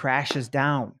on it and crashes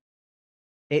down.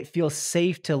 It feels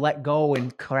safe to let go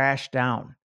and crash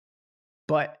down.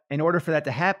 But in order for that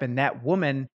to happen, that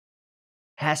woman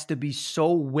has to be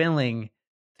so willing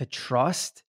to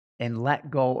trust and let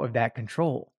go of that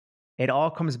control. It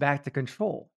all comes back to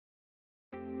control.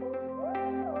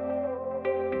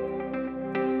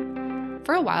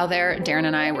 For a while there, Darren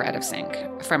and I were out of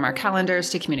sync. From our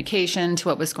calendars to communication to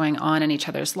what was going on in each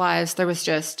other's lives, there was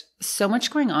just so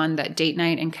much going on that date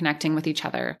night and connecting with each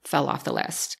other fell off the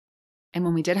list. And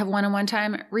when we did have one-on-one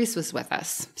time, Reese was with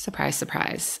us. Surprise,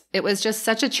 surprise. It was just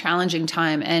such a challenging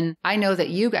time. And I know that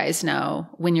you guys know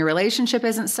when your relationship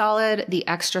isn't solid, the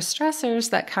extra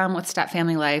stressors that come with step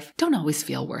family life don't always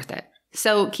feel worth it.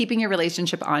 So keeping your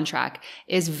relationship on track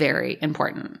is very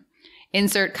important.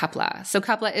 Insert KICK-ASS. So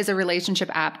KICK-ASS is a relationship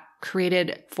app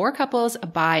created for couples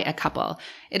by a couple.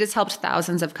 It has helped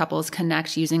thousands of couples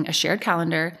connect using a shared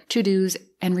calendar, to-dos,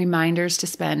 and reminders to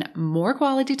spend more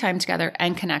quality time together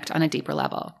and connect on a deeper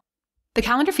level. The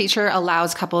calendar feature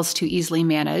allows couples to easily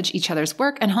manage each other's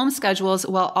work and home schedules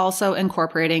while also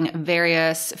incorporating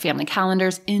various family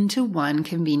calendars into one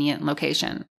convenient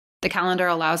location. The calendar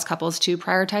allows couples to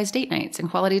prioritize date nights and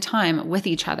quality time with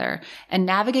each other and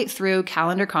navigate through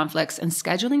calendar conflicts and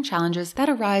scheduling challenges that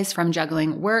arise from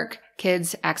juggling work,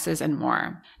 kids, exes, and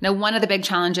more. Now, one of the big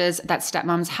challenges that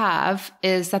stepmoms have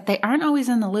is that they aren't always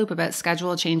in the loop about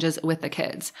schedule changes with the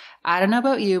kids. I don't know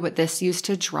about you, but this used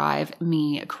to drive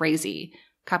me crazy.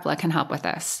 KICK-ASS can help with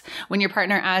this. When your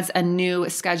partner adds a new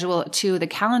schedule to the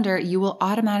calendar, you will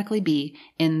automatically be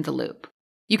in the loop.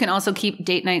 You can also keep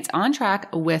date nights on track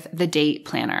with the date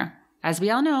planner. As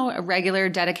we all know, a regular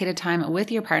dedicated time with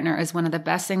your partner is one of the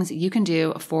best things you can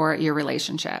do for your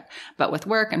relationship. But with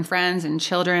work and friends and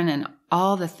children and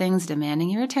all the things demanding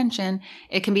your attention,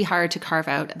 it can be hard to carve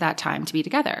out that time to be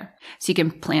together. So you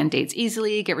can plan dates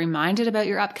easily, get reminded about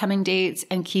your upcoming dates,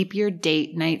 and keep your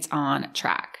date nights on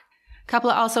track.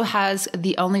 KICK-ASS also has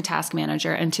the only task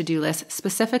manager and to-do list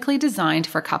specifically designed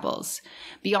for couples.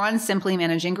 Beyond simply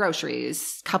managing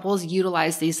groceries, couples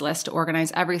utilize these lists to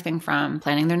organize everything from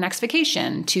planning their next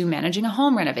vacation to managing a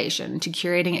home renovation to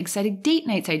curating exciting date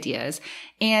nights ideas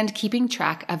and keeping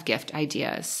track of gift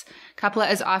ideas.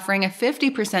 KICK-ASS is offering a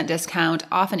 50% discount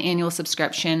off an annual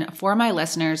subscription for my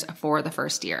listeners for the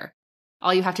first year.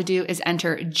 All you have to do is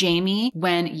enter Jamie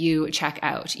when you check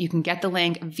out. You can get the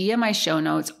link via my show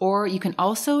notes, or you can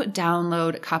also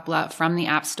download KICK-ASS from the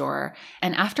App Store.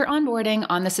 And after onboarding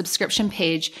on the subscription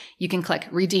page, you can click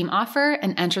Redeem Offer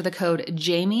and enter the code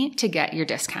Jamie to get your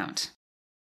discount.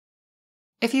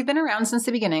 If you've been around since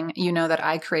the beginning, you know that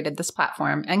I created this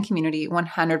platform and community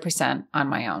 100% on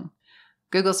my own.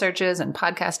 Google searches and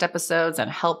podcast episodes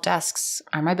and help desks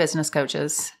are my business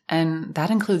coaches, and that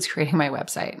includes creating my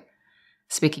website.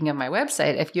 Speaking of my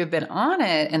website, if you've been on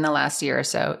it in the last year or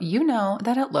so, you know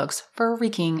that it looks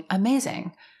freaking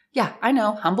amazing. Yeah, I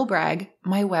know, humble brag,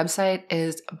 my website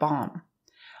is bomb.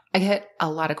 I get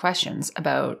a lot of questions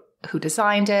about who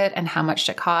designed it and how much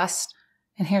it cost.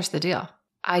 And here's the deal.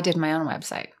 I did my own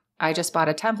website. I just bought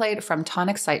a template from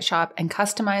Tonic Site Shop and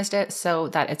customized it so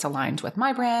that it's aligned with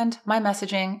my brand, my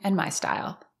messaging, and my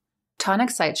style. Tonic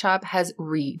Site Shop has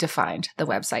redefined the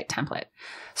website template.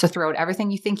 So throw out everything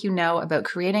you think you know about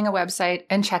creating a website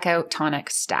and check out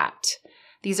Tonic Stat.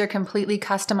 These are completely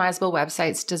customizable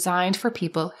websites designed for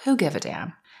people who give a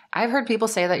damn. I've heard people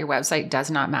say that your website does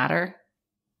not matter.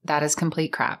 That is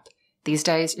complete crap. These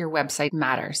days, your website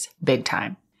matters big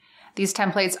time. These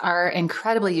templates are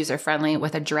incredibly user-friendly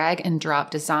with a drag and drop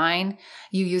design.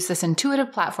 You use this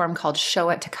intuitive platform called Show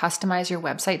It to customize your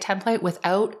website template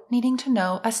without needing to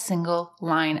know a single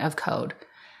line of code.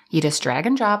 You just drag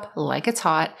and drop like it's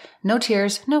hot. No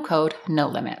tiers, no code, no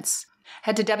limits.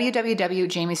 Head to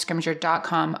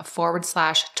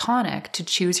www.jamiescrimger.com/tonic to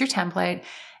choose your template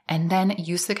and then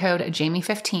use the code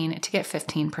JAMIE15 to get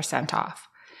 15% off.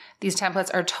 These templates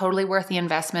are totally worth the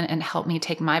investment and help me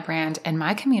take my brand and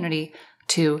my community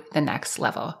to the next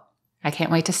level. I can't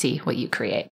wait to see what you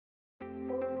create.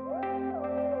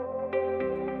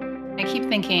 I keep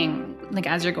thinking, like,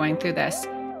 as you're going through this,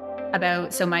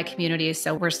 about, so my community,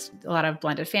 so we're a lot of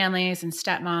blended families and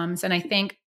stepmoms. And I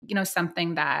think,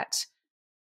 something that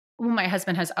my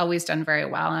husband has always done very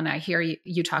well, and I hear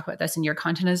you talk about this in your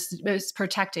content, is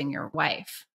protecting your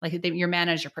wife. Like, your man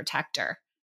is your protector.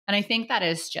 And I think that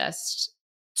is just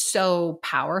so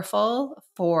powerful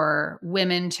for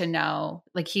women to know,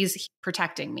 like, he's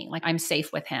protecting me, like I'm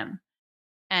safe with him,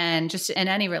 and just in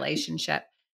any relationship.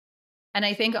 And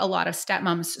I think a lot of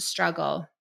stepmoms struggle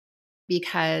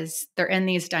because they're in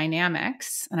these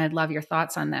dynamics. And I'd love your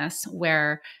thoughts on this,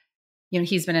 where,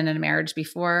 he's been in a marriage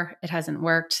before, it hasn't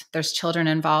worked. There's children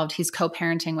involved. He's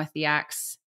co-parenting with the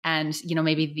ex. And,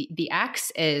 maybe the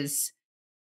ex is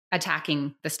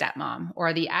attacking the stepmom,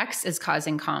 or the ex is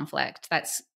causing conflict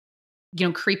that's,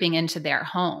 creeping into their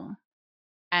home,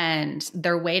 and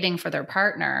they're waiting for their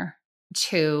partner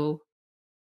to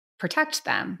protect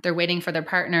them. They're waiting for their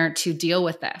partner to deal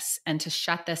with this and to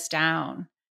shut this down.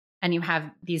 And you have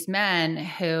these men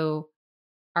who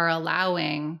are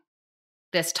allowing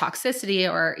this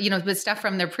toxicity, or, the stuff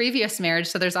from their previous marriage.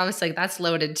 So there's obviously, that's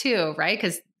loaded too, right?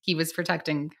 Because he was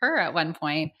protecting her at one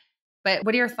point. But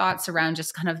what are your thoughts around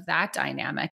just kind of that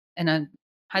dynamic and a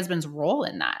husband's role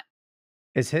in that?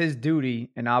 It's his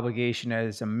duty and obligation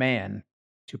as a man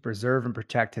to preserve and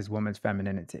protect his woman's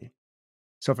femininity.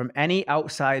 So from any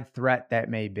outside threat that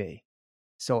may be.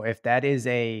 So if that is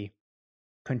a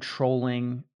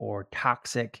controlling or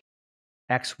toxic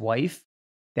ex-wife,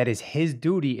 that is his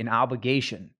duty and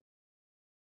obligation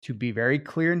to be very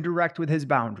clear and direct with his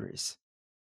boundaries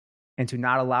and to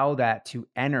not allow that to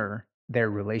enter their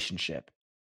relationship.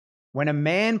 When a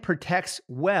man protects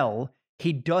well,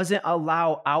 he doesn't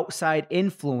allow outside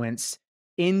influence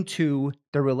into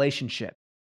the relationship.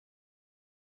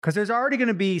 Because there's already going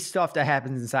to be stuff that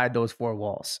happens inside those four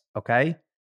walls, okay?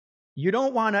 You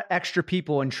don't want extra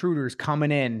people, intruders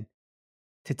coming in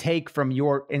to take from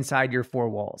inside your four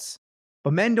walls.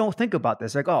 But men don't think about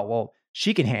this. Like, oh, well,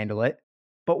 she can handle it.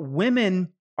 But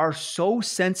women are so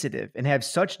sensitive and have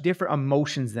such different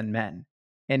emotions than men.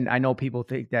 And I know people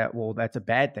think that, well, that's a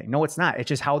bad thing. No, it's not. It's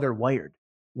just how they're wired.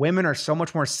 Women are so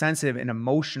much more sensitive and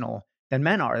emotional than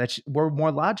men are. We're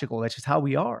more logical. That's just how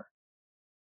we are.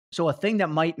 So a thing that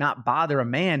might not bother a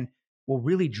man will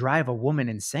really drive a woman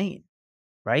insane,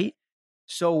 right?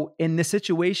 So in the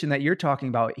situation that you're talking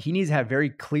about, he needs to have very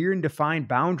clear and defined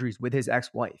boundaries with his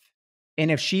ex-wife. And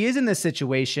if she is in this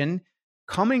situation,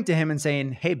 coming to him and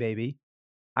saying, hey, baby,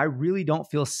 I really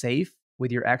don't feel safe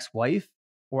with your ex-wife,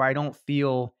 or I don't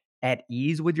feel at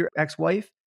ease with your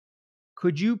ex-wife.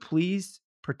 Could you please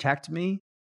protect me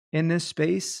in this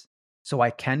space so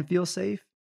I can feel safe?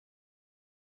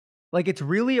 Like, it's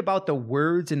really about the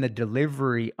words and the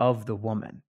delivery of the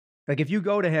woman. Like, if you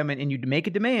go to him and you make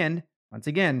a demand, once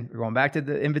again, we're going back to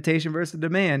the invitation versus the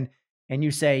demand, and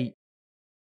you say,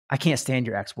 I can't stand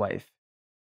your ex-wife.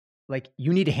 Like,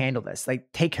 you need to handle this.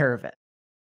 Like, take care of it.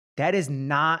 That is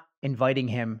not inviting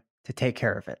him to take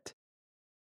care of it.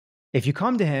 If you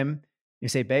come to him, you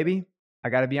say, baby, I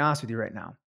got to be honest with you right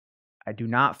now. I do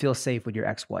not feel safe with your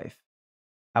ex-wife.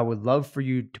 I would love for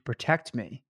you to protect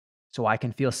me so I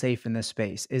can feel safe in this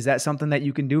space. Is that something that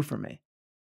you can do for me?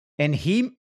 And he,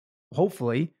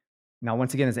 hopefully, now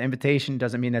once again, it's an invitation,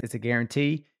 doesn't mean that it's a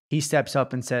guarantee. He steps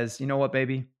up and says, you know what,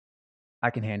 baby,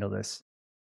 I can handle this.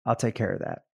 I'll take care of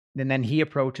that. And then he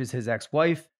approaches his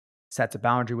ex-wife, sets a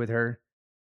boundary with her,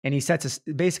 and he sets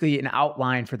basically an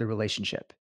outline for the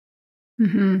relationship.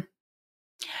 Mm-hmm.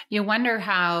 You wonder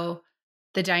how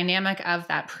the dynamic of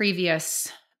that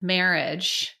previous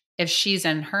marriage, if she's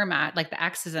in her like the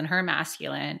ex is in her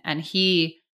masculine and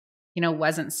he,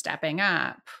 wasn't stepping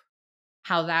up,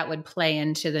 how that would play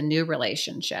into the new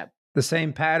relationship. The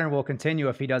same pattern will continue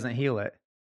if he doesn't heal it.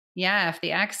 Yeah, if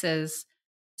the ex is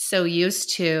so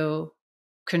used to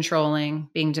controlling,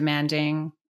 being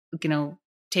demanding,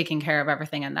 taking care of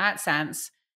everything in that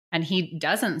sense, and he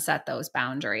doesn't set those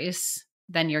boundaries,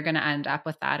 then you're going to end up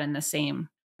with that in the same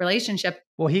relationship.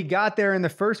 Well, he got there in the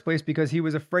first place because he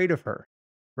was afraid of her,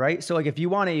 right? So like if you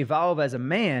want to evolve as a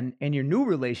man in your new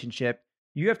relationship,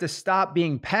 you have to stop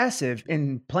being passive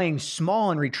and playing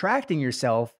small and retracting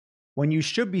yourself when you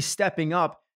should be stepping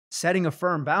up, setting a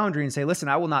firm boundary and say, listen,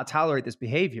 I will not tolerate this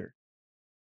behavior.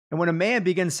 And when a man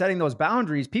begins setting those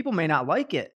boundaries, people may not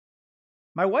like it.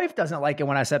 My wife doesn't like it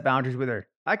when I set boundaries with her.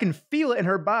 I can feel it in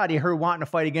her body, her wanting to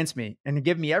fight against me and to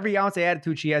give me every ounce of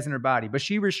attitude she has in her body, but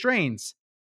she restrains.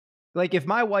 Like if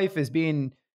my wife is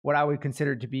being what I would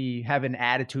consider to be having an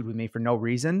attitude with me for no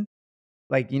reason,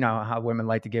 like, how women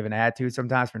like to give an attitude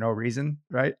sometimes for no reason,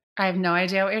 right? I have no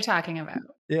idea what you're talking about.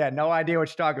 Yeah, no idea what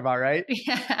you're talking about, right?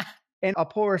 Yeah. And I'll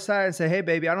pull her aside and say, hey,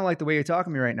 baby, I don't like the way you're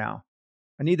talking to me right now.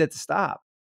 I need that to stop.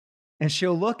 And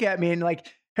she'll look at me and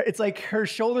it's like her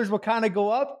shoulders will kind of go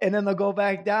up and then they'll go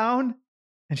back down.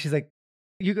 And she's like,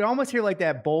 you can almost hear like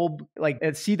that bulb,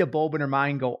 see the bulb in her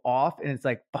mind go off. And it's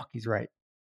like, fuck, he's right.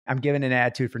 I'm giving an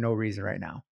attitude for no reason right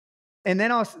now. And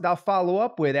then I'll follow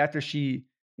up with, after she,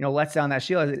 lets down that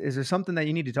shield, is there something that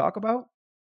you need to talk about?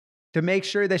 To make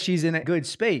sure that she's in a good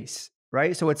space,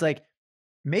 right? So it's like,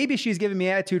 maybe she's giving me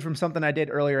attitude from something I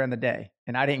did earlier in the day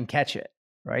and I didn't catch it,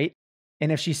 right?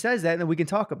 And if she says that, then we can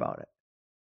talk about it.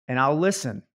 And I'll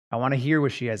listen. I want to hear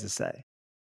what she has to say.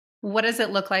 What does it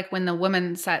look like when the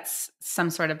woman sets some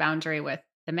sort of boundary with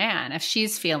the man? If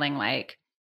she's feeling like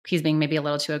he's being maybe a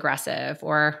little too aggressive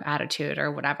or attitude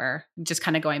or whatever, just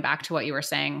kind of going back to what you were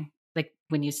saying, like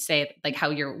when you say like how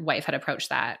your wife had approached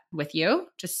that with you,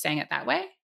 just saying it that way?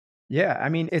 Yeah. I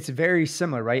mean, it's very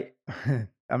similar, right? I'm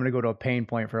going to go to a pain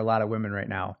point for a lot of women right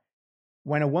now.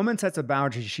 When a woman sets a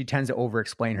boundary, she tends to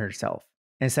over-explain herself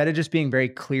instead of just being very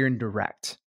clear and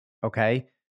direct. Okay.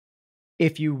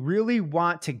 If you really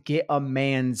want to get a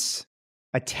man's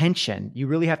attention, you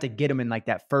really have to get him in like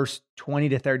that first 20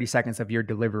 to 30 seconds of your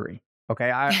delivery. Okay.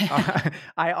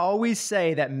 I always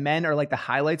say that men are like the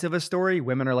highlights of a story.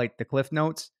 Women are like the cliff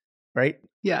notes, right?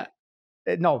 Yeah.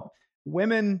 No,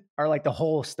 women are like the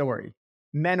whole story.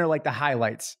 Men are like the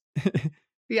highlights.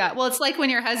 Yeah. Well, it's like when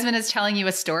your husband is telling you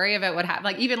a story about what happened.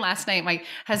 Like even last night, my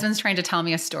husband's trying to tell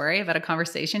me a story about a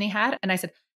conversation he had. And I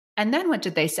said, and then what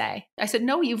did they say? I said,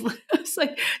 no, it's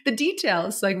like the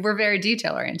details, like we're very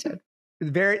detail oriented.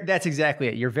 That's exactly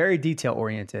it. You're very detail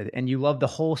oriented and you love the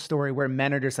whole story, where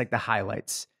men are just like the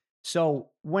highlights. So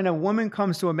when a woman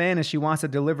comes to a man and she wants to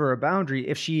deliver a boundary,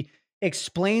 if she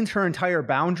explains her entire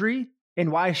boundary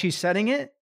and why she's setting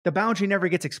it, the boundary never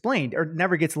gets explained or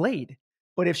never gets laid.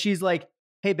 But if she's like,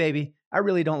 hey, baby, I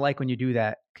really don't like when you do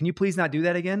that. Can you please not do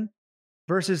that again?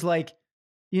 Versus like,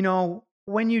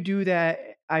 when you do that,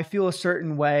 I feel a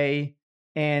certain way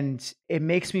and it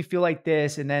makes me feel like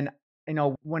this. And then,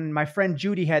 when my friend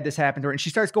Judy had this happen to her and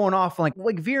she starts going off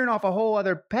like veering off a whole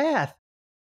other path.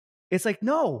 It's like,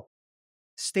 no,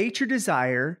 state your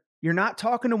desire. You're not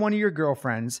talking to one of your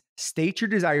girlfriends. State your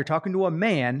desire. You're talking to a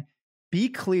man. Be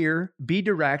clear, be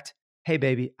direct. Hey,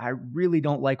 baby, I really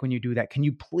don't like when you do that. Can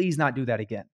you please not do that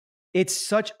again? It's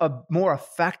such a more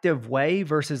effective way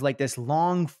versus like this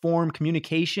long form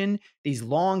communication, these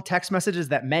long text messages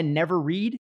that men never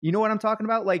read. You know what I'm talking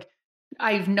about? Like,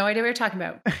 I have no idea what you're talking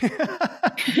about.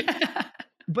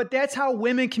 But that's how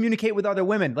women communicate with other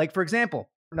women. Like, for example,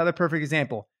 another perfect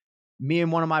example, me and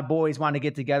one of my boys want to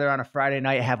get together on a Friday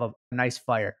night, have a nice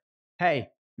fire. Hey,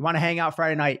 you want to hang out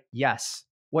Friday night? Yes.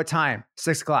 What time?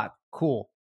 6 o'clock. Cool.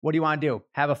 What do you want to do?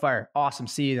 Have a fire. Awesome.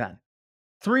 See you then.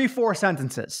 3-4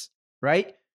 sentences,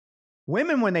 right?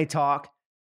 Women, when they talk,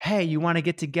 hey, you want to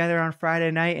get together on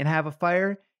Friday night and have a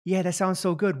fire? Yeah, that sounds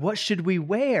so good. What should we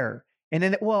wear? And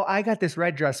then, well, I got this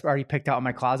red dress already picked out in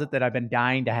my closet that I've been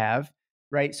dying to have,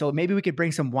 right? So maybe we could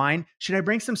bring some wine. Should I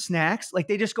bring some snacks? Like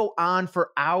they just go on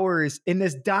for hours in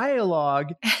this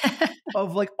dialogue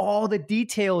of like all the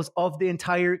details of the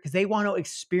entire, because they want to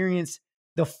experience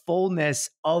the fullness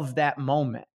of that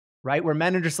moment, right? Where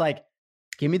men are just like,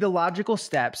 give me the logical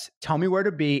steps, tell me where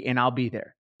to be, and I'll be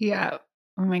there. Yeah.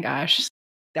 Oh my gosh.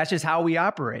 That's just how we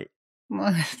operate.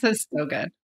 Well, this is so good.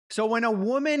 So when a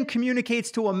woman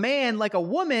communicates to a man like a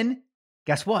woman,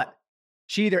 guess what?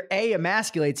 She either A,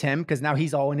 emasculates him because now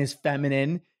he's all in his feminine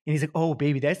and he's like, oh,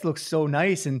 baby, that looks so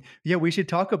nice. And yeah, we should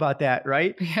talk about that,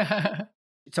 right? Yeah.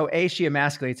 So A, she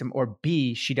emasculates him, or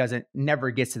B, she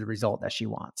never gets to the result that she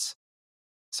wants.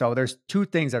 So there's two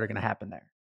things that are going to happen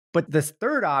there. But this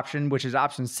third option, which is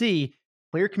option C,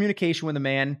 clear communication with a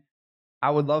man.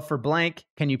 I would love for blank.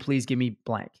 Can you please give me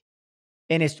blank?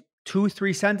 And it's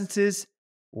 2-3 sentences.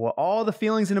 Well, all the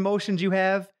feelings and emotions you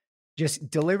have, just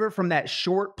deliver from that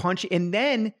short punch. And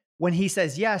then when he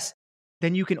says yes,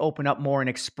 then you can open up more and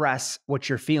express what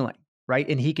you're feeling, right?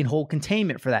 And he can hold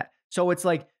containment for that. So it's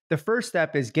like the first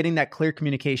step is getting that clear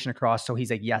communication across. So he's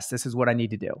like, yes, this is what I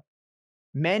need to do.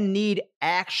 Men need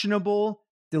actionable,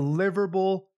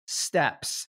 deliverable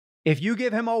steps. If you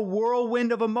give him a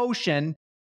whirlwind of emotion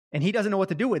and he doesn't know what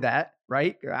to do with that,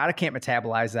 right? I can't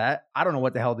metabolize that. I don't know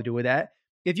what the hell to do with that.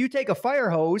 If you take a fire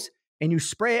hose and you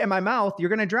spray it in my mouth, you're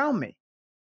going to drown me.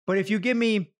 But if you give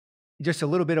me just a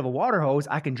little bit of a water hose,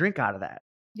 I can drink out of that.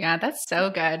 Yeah, that's so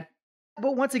good.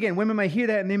 But once again, women might hear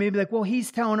that and they may be like, well,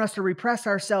 he's telling us to repress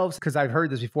ourselves. Because I've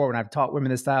heard this before when I've taught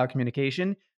women this style of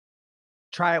communication.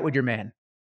 Try it with your man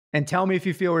and tell me if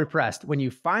you feel repressed. When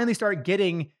you finally start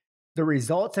getting the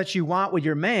results that you want with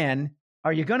your man,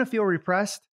 are you going to feel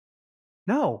repressed?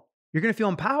 No, you're going to feel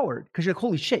empowered because you're like,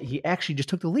 holy shit, he actually just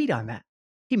took the lead on that.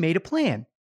 He made a plan.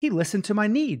 He listened to my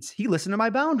needs. He listened to my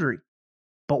boundary.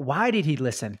 But why did he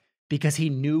listen? Because he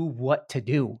knew what to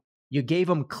do. You gave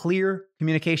him clear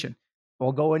communication.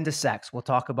 We'll go into sex. We'll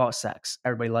talk about sex.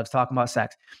 Everybody loves talking about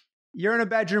sex. You're in a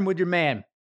bedroom with your man.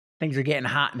 Things are getting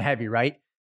hot and heavy, right?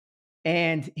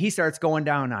 And he starts going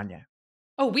down on you.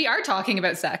 Oh, we are talking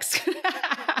about sex.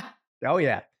 Oh,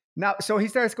 yeah. Now, so he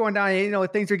starts going down,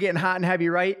 things are getting hot and heavy,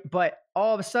 right? But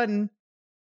all of a sudden,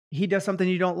 he does something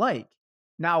you don't like.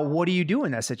 Now, what do you do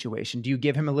in that situation? Do you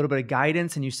give him a little bit of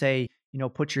guidance and you say,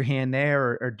 put your hand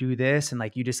there or do this? And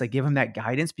you just give him that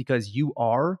guidance because you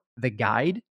are the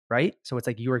guide, right? So it's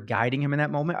like you are guiding him in that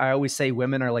moment. I always say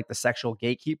women are like the sexual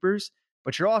gatekeepers,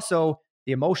 but you're also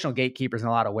the emotional gatekeepers in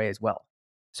a lot of ways as well.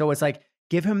 So it's like,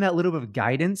 give him that little bit of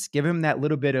guidance, give him that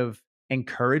little bit of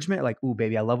encouragement. Like, ooh,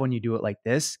 baby, I love when you do it like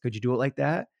this. Could you do it like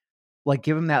that?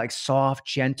 Give him that soft,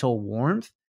 gentle warmth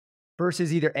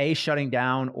versus either A, shutting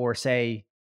down or say,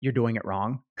 you're doing it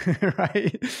wrong,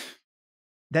 right?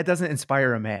 That doesn't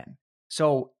inspire a man.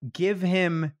 So give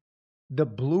him the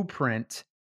blueprint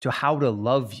to how to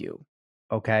love you,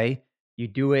 okay? You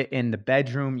do it in the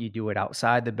bedroom, you do it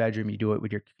outside the bedroom, you do it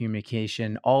with your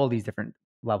communication, all these different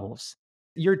levels.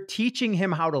 You're teaching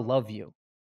him how to love you,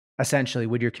 essentially,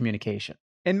 with your communication.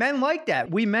 And men like that.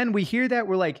 We men, we hear that,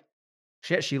 we're like,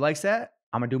 shit, she likes that?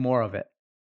 I'm gonna do more of it.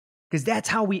 Because that's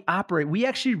how we operate. We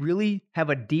actually really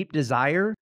have a deep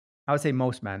desire, I would say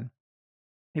most men,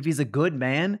 if he's a good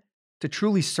man, to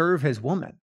truly serve his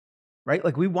woman,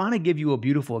 right? We want to give you a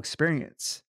beautiful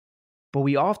experience, but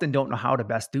we often don't know how to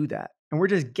best do that. And we're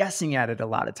just guessing at it a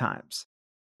lot of times.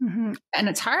 Mm-hmm. And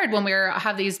it's hard when we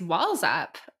have these walls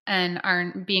up and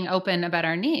aren't being open about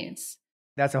our needs.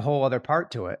 That's a whole other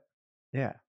part to it.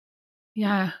 Yeah.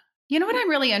 Yeah. You know what I'm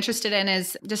really interested in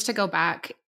is just to go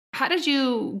back. How did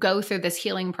you go through this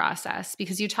healing process?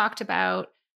 Because you talked about,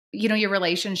 your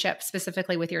relationship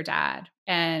specifically with your dad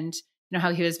and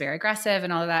how he was very aggressive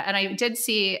and all of that. And I did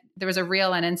see there was a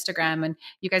reel on Instagram and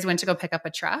you guys went to go pick up a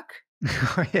truck.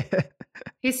 Oh, yeah.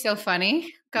 He's so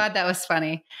funny. God, that was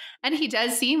funny. And he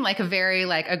does seem like a very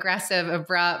aggressive,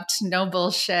 abrupt, no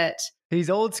bullshit. He's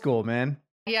old school, man.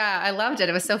 Yeah, I loved it.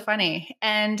 It was so funny.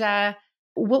 And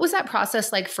what was that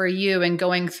process like for you and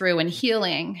going through and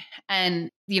healing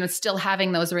and, still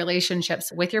having those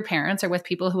relationships with your parents or with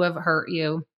people who have hurt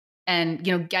you and,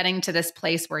 getting to this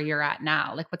place where you're at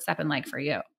now? What's that been like for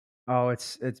you? Oh,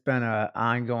 it's been an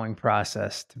ongoing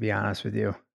process, to be honest with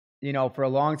you. For a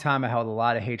long time, I held a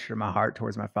lot of hatred in my heart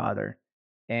towards my father.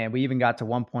 And we even got to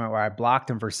one point where I blocked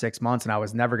him for 6 months and I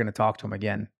was never going to talk to him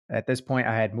again. At this point,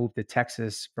 I had moved to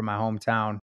Texas from my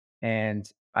hometown and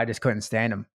I just couldn't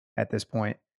stand him at this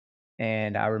point.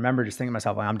 And I remember just thinking to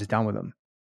myself, I'm just done with him.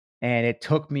 And it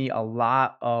took me a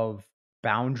lot of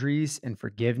boundaries and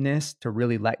forgiveness to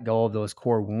really let go of those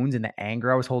core wounds and the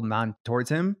anger I was holding on towards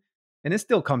him. And it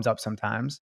still comes up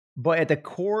sometimes. But at the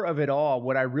core of it all,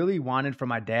 what I really wanted from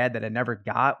my dad that I never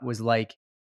got was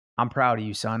I'm proud of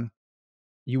you, son.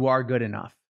 You are good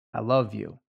enough. I love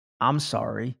you. I'm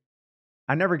sorry.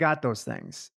 I never got those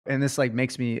things. And this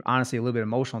makes me honestly a little bit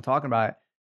emotional talking about it.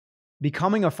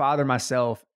 Becoming a father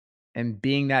myself, and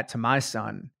being that to my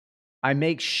son, I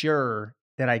make sure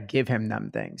that I give him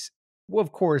them things. Well,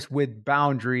 of course, with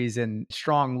boundaries and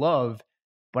strong love,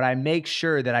 but I make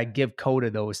sure that I give Coda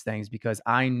those things because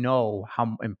I know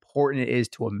how important it is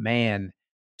to a man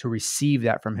to receive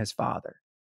that from his father.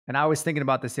 And I was thinking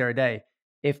about this the other day.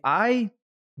 If I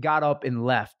got up and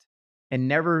left and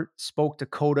never spoke to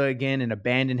Coda again and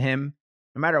abandoned him,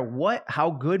 no matter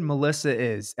how good Melissa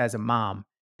is as a mom,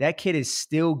 that kid is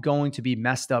still going to be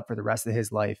messed up for the rest of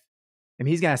his life. And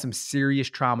he's going to have some serious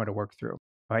trauma to work through,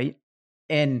 right?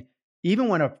 And even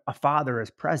when a father is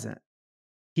present,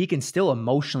 he can still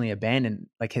emotionally abandon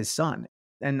like his son.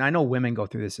 And I know women go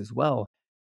through this as well,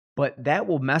 but that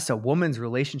will mess a woman's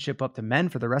relationship up to men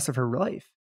for the rest of her life,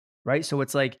 right? So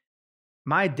it's like,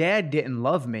 my dad didn't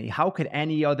love me. How could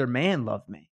any other man love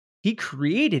me? He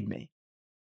created me.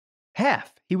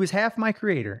 He was half my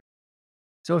creator.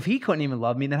 So if he couldn't even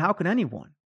love me, then how could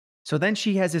anyone? So then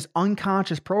she has this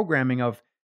unconscious programming of,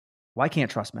 well, I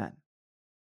can't trust men.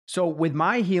 So with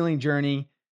my healing journey,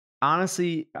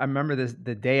 honestly, I remember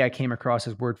the day I came across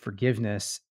this word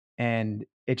forgiveness, and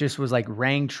it just was like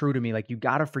rang true to me. Like, you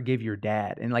got to forgive your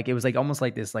dad. And like, it was like almost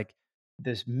like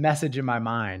this message in my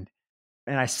mind.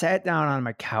 And I sat down on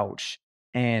my couch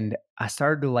and I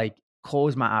started to like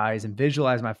close my eyes and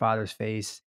visualize my father's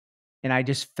face. And I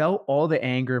just felt all the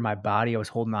anger in my body I was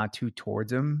holding on to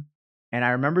towards him. And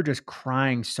I remember just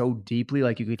crying so deeply,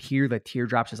 like you could hear the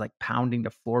teardrops just like pounding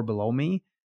the floor below me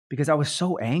because I was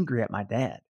so angry at my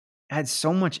dad. I had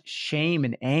so much shame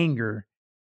and anger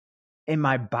in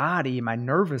my body, my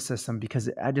nervous system, because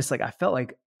I felt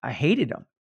like I hated him,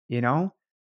 you know?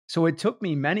 So it took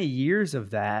me many years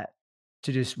of that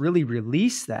to just really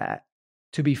release that,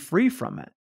 to be free from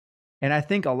it. And I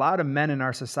think a lot of men in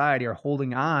our society are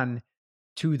holding on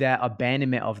to that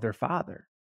abandonment of their father.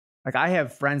 Like, I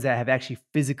have friends that have actually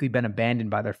physically been abandoned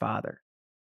by their father.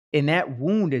 And that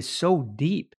wound is so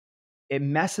deep, it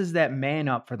messes that man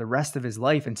up for the rest of his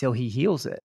life until he heals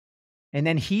it. And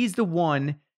then he's the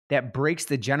one that breaks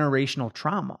the generational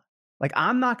trauma. Like,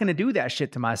 I'm not going to do that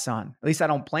shit to my son. At least I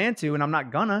don't plan to, and I'm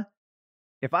not gonna.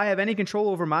 If I have any control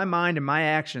over my mind and my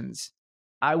actions,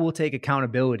 I will take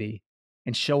accountability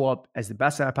and show up as the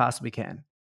best I possibly can.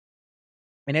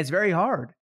 And it's very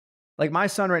hard. Like, my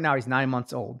son right now, he's 9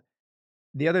 months old.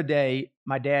 The other day,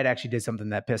 my dad actually did something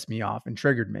that pissed me off and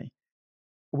triggered me.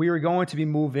 We were going to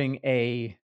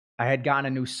be I had gotten a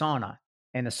new sauna,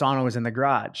 and the sauna was in the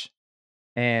garage.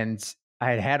 And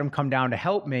I had him come down to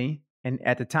help me. And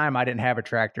at the time, I didn't have a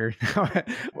tractor.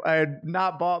 I had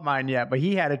not bought mine yet, but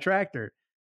he had a tractor.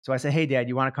 So I said, "Hey, Dad,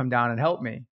 you want to come down and help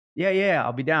me?" Yeah,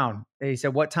 I'll be down. And he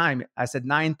said, "What time?" I said,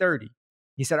 9:30.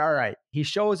 He said, "All right." He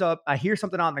shows up. I hear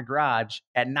something out in the garage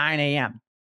at 9 a.m.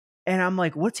 And I'm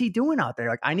like, what's he doing out there?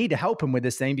 Like, I need to help him with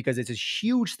this thing because it's a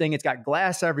huge thing. It's got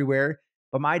glass everywhere.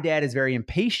 But my dad is very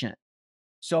impatient.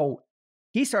 So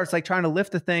he starts like trying to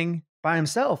lift the thing by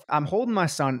himself. I'm holding my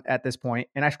son at this point,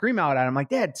 and I scream out at him like,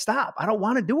 "Dad, stop. I don't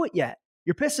want to do it yet.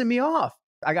 You're pissing me off."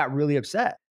 I got really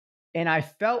upset. And I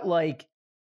felt like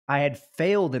I had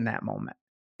failed in that moment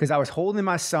because I was holding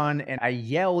my son and I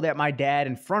yelled at my dad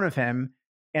in front of him.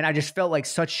 And I just felt like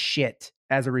such shit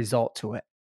as a result to it.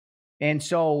 And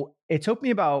so it took me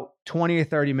about 20 or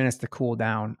 30 minutes to cool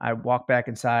down. I walked back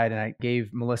inside and I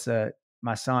gave Melissa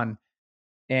my son,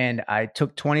 and I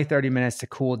took 20, 30 minutes to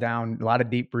cool down, a lot of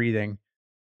deep breathing,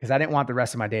 because I didn't want the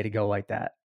rest of my day to go like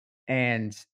that.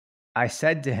 And I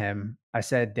said to him, I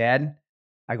said, "Dad,"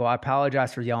 I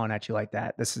apologize for yelling at you like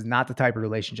that. This is not the type of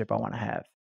relationship I want to have.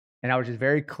 And I was just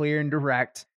very clear and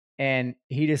direct. And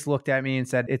he just looked at me and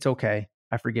said, "It's okay.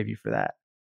 I forgive you for that."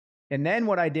 And then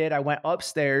what I did, I went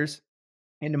upstairs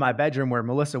into my bedroom where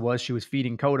Melissa was. She was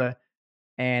feeding Coda.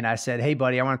 And I said, "Hey,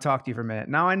 buddy, I want to talk to you for a minute."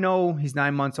 Now, I know he's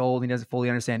 9 months old. He doesn't fully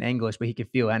understand English, but he can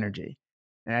feel energy.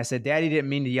 And I said, "Daddy didn't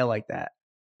mean to yell like that.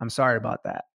 I'm sorry about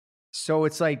that." So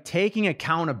it's like taking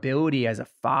accountability as a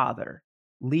father,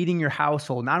 leading your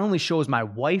household, not only shows my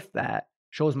wife that,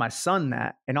 shows my son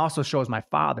that, and also shows my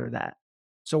father that.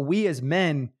 So we as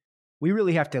men, we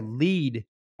really have to lead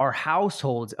our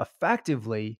households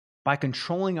effectively by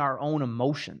controlling our own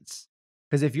emotions.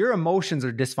 Because if your emotions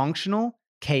are dysfunctional,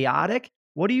 chaotic,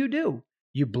 what do?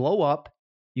 You blow up,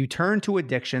 you turn to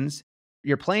addictions,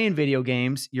 you're playing video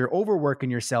games, you're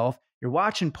overworking yourself, you're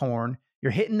watching porn,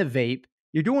 you're hitting the vape,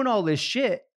 you're doing all this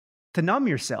shit to numb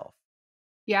yourself.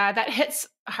 Yeah, that hits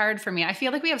hard for me. I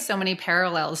feel like we have so many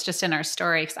parallels just in our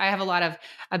story because I have a lot of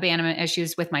abandonment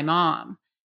issues with my mom.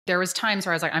 There was times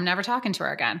where I was like, I'm never talking to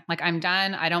her again. Like, I'm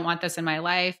done. I don't want this in my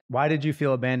life. Why did you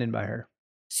feel abandoned by her?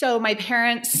 So my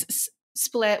parents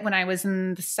split when I was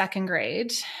in the second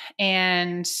grade,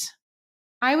 and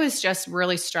I was just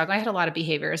really struggling. I had a lot of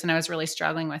behaviors and I was really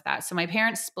struggling with that. So my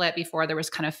parents split before there was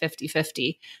kind of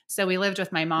 50-50. So we lived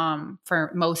with my mom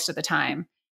for most of the time.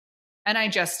 And I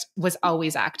just was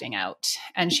always acting out.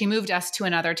 And she moved us to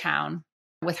another town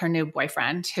with her new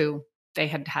boyfriend who they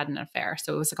had had an affair.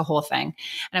 So it was like a whole thing.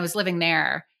 And I was living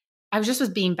there. I was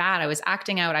being bad. I was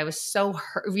acting out. I was so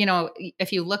hurt.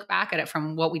 If you look back at it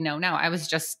from what we know now, I was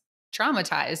just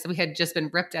traumatized. We had just been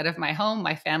ripped out of my home.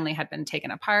 My family had been taken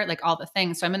apart, like all the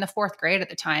things. So I'm in the fourth grade at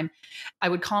the time. I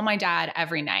would call my dad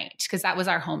every night because that was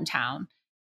our hometown.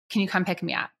 Can you come pick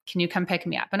me up? Can you come pick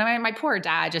me up? And my poor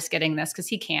dad just getting this because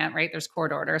he can't, right? There's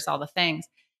court orders, all the things.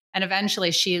 And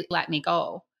eventually she let me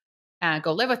go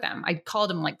live with them. I called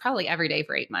him like probably every day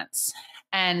for 8 months.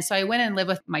 And so I went and lived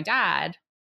with my dad,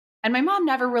 and my mom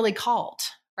never really called,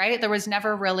 right? There was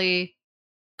never really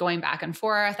going back and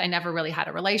forth. I never really had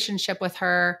a relationship with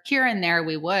her. Here and there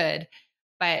we would,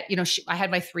 but I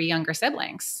had my 3 younger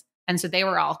siblings. And so they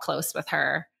were all close with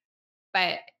her.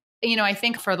 But I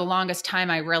think for the longest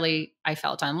time, I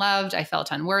felt unloved. I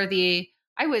felt unworthy.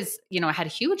 I had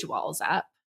huge walls up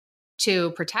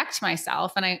to protect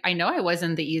myself. And I know I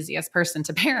wasn't the easiest person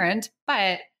to parent,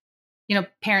 but,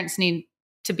 parents need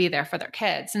to be there for their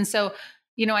kids. And so,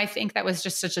 I think that was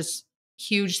just such a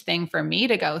huge thing for me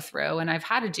to go through. And I've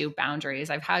had to do boundaries.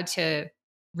 I've had to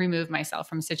remove myself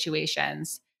from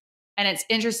situations. And it's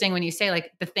interesting when you say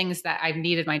like the things that I've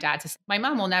needed my dad to say. My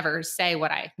mom will never say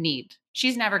what I need.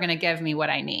 She's never going to give me what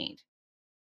I need.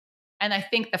 And I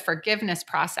think the forgiveness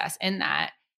process in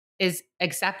that is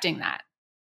accepting that,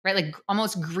 right? Like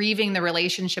almost grieving the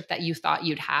relationship that you thought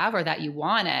you'd have or that you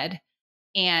wanted,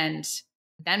 and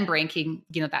then breaking,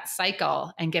 that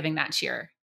cycle and giving that to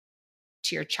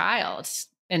your child.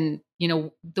 And,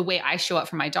 the way I show up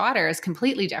for my daughter is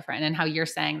completely different. And how you're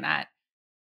saying that,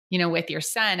 with your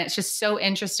son, it's just so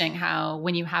interesting how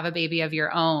when you have a baby of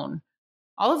your own,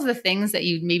 all of the things that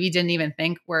you maybe didn't even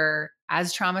think were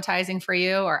as traumatizing for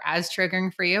you or as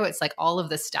triggering for you, it's like all of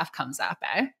this stuff comes up,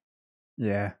 eh?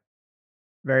 Yeah,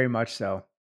 very much so.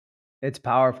 It's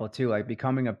powerful too, like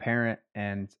becoming a parent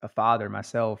and a father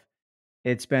myself.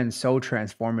 It's been so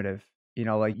transformative.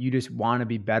 Like you just want to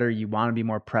be better, you want to be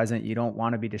more present, you don't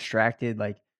want to be distracted,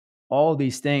 like all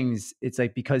these things. It's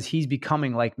like because he's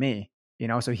becoming like me,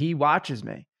 so he watches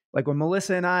me. Like when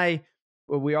Melissa and I,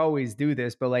 well, we always do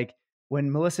this, but like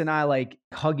when Melissa and I like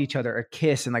hug each other or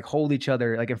kiss and like hold each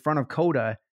other like in front of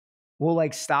Coda, we'll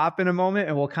like stop in a moment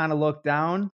and we'll kind of look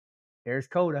down. There's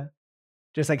Coda,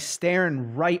 just like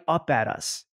staring right up at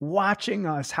us, watching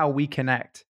us how we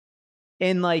connect.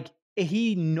 And like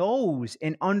he knows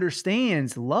and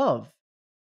understands love,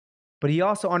 but he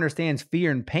also understands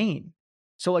fear and pain.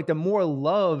 So like the more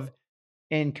love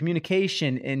and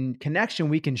communication and connection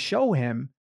we can show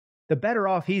him, the better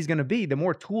off he's going to be, the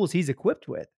more tools he's equipped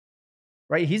with,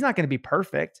 right? He's not going to be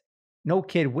perfect. No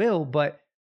kid will, but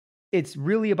it's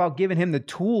really about giving him the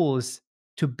tools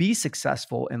to be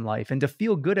successful in life and to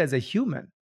feel good as a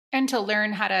human. And to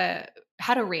learn how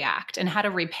to react and how to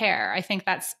repair. I think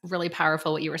that's really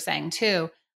powerful what you were saying too.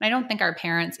 And I don't think our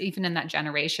parents, even in that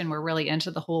generation, were really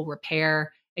into the whole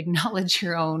repair, acknowledge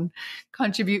your own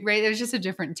contribute, right? It was just a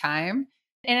different time.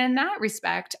 And in that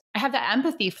respect, I have that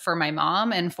empathy for my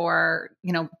mom and for,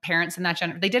 parents in that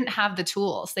generation. They didn't have the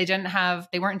tools. They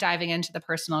weren't diving into the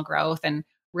personal growth and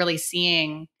really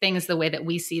seeing things the way that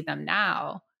we see them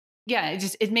now. Yeah,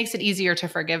 it makes it easier to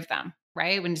forgive them,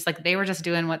 right? When it's like they were just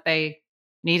doing what they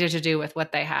needed to do with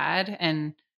what they had.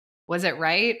 And was it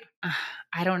right?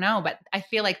 I don't know, but I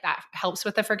feel like that helps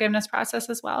with the forgiveness process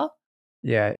as well.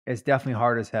 Yeah, it's definitely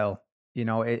hard as hell.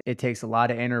 It takes a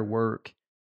lot of inner work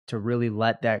to really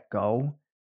let that go.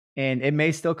 And it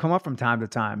may still come up from time to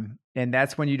time. And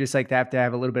that's when you just like have to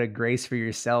have a little bit of grace for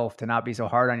yourself to not be so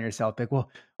hard on yourself. Like, well,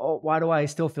 oh, why do I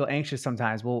still feel anxious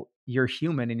sometimes? Well, you're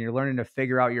human and you're learning to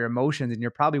figure out your emotions and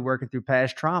you're probably working through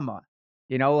past trauma.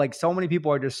 Like so many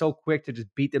people are just so quick to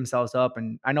just beat themselves up.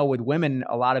 And I know with women,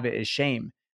 a lot of it is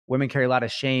shame. Women carry a lot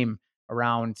of shame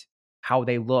around how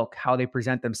they look, how they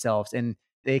present themselves. And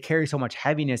they carry so much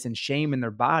heaviness and shame in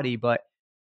their body, but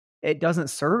it doesn't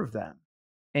serve them.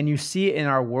 And you see it in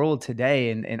our world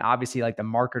today. And obviously, like the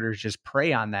marketers just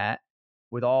prey on that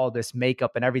with all this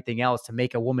makeup and everything else to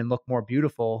make a woman look more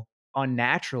beautiful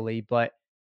unnaturally. But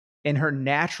in her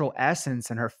natural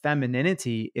essence and her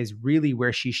femininity is really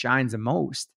where she shines the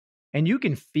most. And you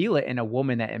can feel it in a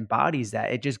woman that embodies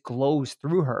that. It just glows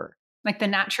through her. Like the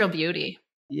natural beauty.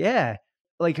 Yeah.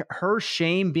 Like her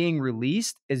shame being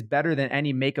released is better than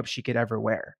any makeup she could ever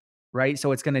wear. Right.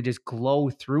 So it's going to just glow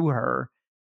through her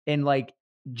and like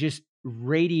just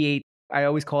radiate. I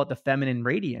always call it the feminine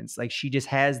radiance. Like she just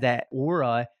has that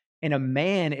aura And a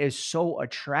man is so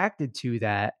attracted to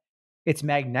that, it's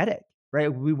magnetic,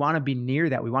 right? We want to be near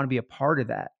that. We want to be a part of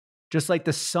that. Just like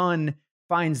the sun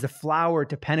finds the flower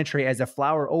to penetrate as the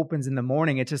flower opens in the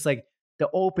morning. It's just like the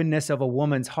openness of a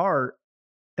woman's heart,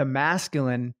 the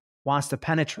masculine wants to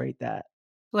penetrate that.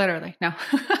 Literally. No.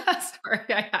 Sorry,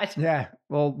 I had to. Yeah.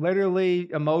 Well, literally,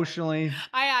 emotionally.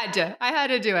 I had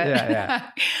to do it. Yeah.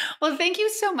 Well, thank you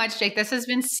so much, Jake. This has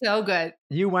been so good.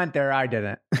 You went there. I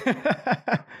didn't.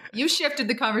 You shifted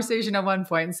the conversation at one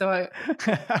point. So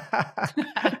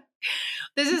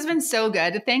this has been so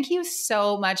good. Thank you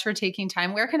so much for taking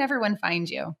time. Where can everyone find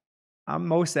you? I'm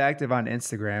most active on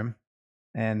Instagram,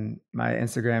 and my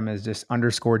Instagram is just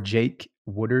 _Jake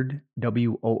Woodard,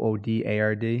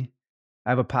 WOODARD. I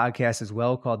have a podcast as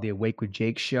well called The Awake with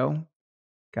Jake Show.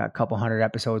 Got a couple hundred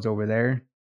episodes over there.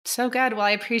 So good. Well, I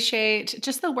appreciate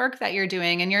just the work that you're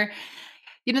doing. And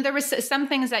there was some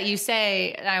things that you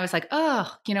say, and I was like,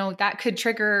 oh, that could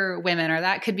trigger women, or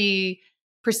that could be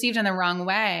perceived in the wrong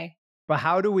way. But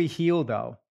how do we heal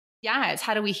though? Yeah, it's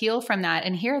how do we heal from that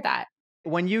and hear that?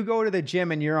 When you go to the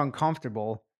gym and you're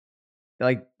uncomfortable,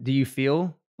 like, do you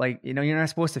feel like, you're not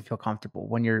supposed to feel comfortable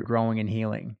when you're growing and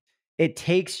healing? It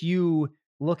takes you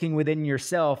looking within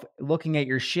yourself, looking at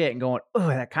your shit and going, oh,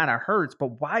 that kind of hurts.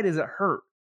 But why does it hurt?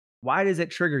 Why does it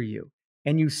trigger you?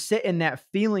 And you sit in that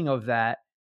feeling of that.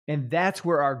 And that's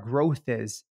where our growth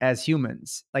is as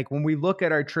humans. Like when we look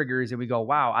at our triggers and we go,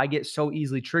 wow, I get so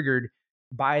easily triggered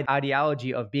by the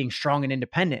ideology of being strong and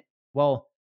independent. Well,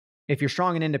 if you're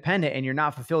strong and independent and you're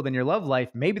not fulfilled in your love life,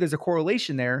 maybe there's a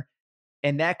correlation there.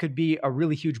 And that could be a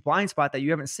really huge blind spot that you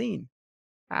haven't seen.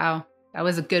 Wow. That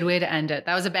was a good way to end it.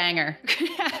 That was a banger.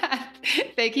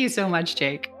 Thank you so much,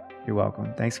 Jake. You're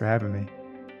welcome. Thanks for having me.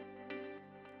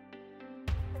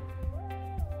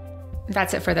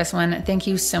 That's it for this one. Thank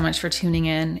you so much for tuning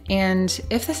in. And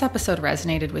if this episode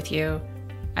resonated with you,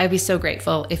 I'd be so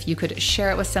grateful if you could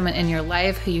share it with someone in your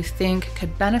life who you think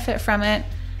could benefit from it.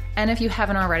 And if you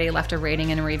haven't already left a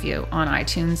rating and a review on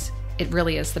iTunes, it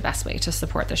really is the best way to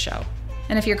support the show.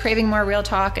 And if you're craving more real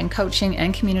talk and coaching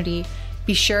and community,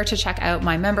 be sure to check out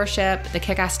my membership, the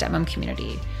KICK-ASS Stepmom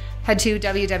community. Head to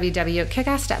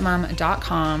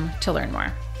www.kickassstepmom.com to learn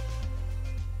more.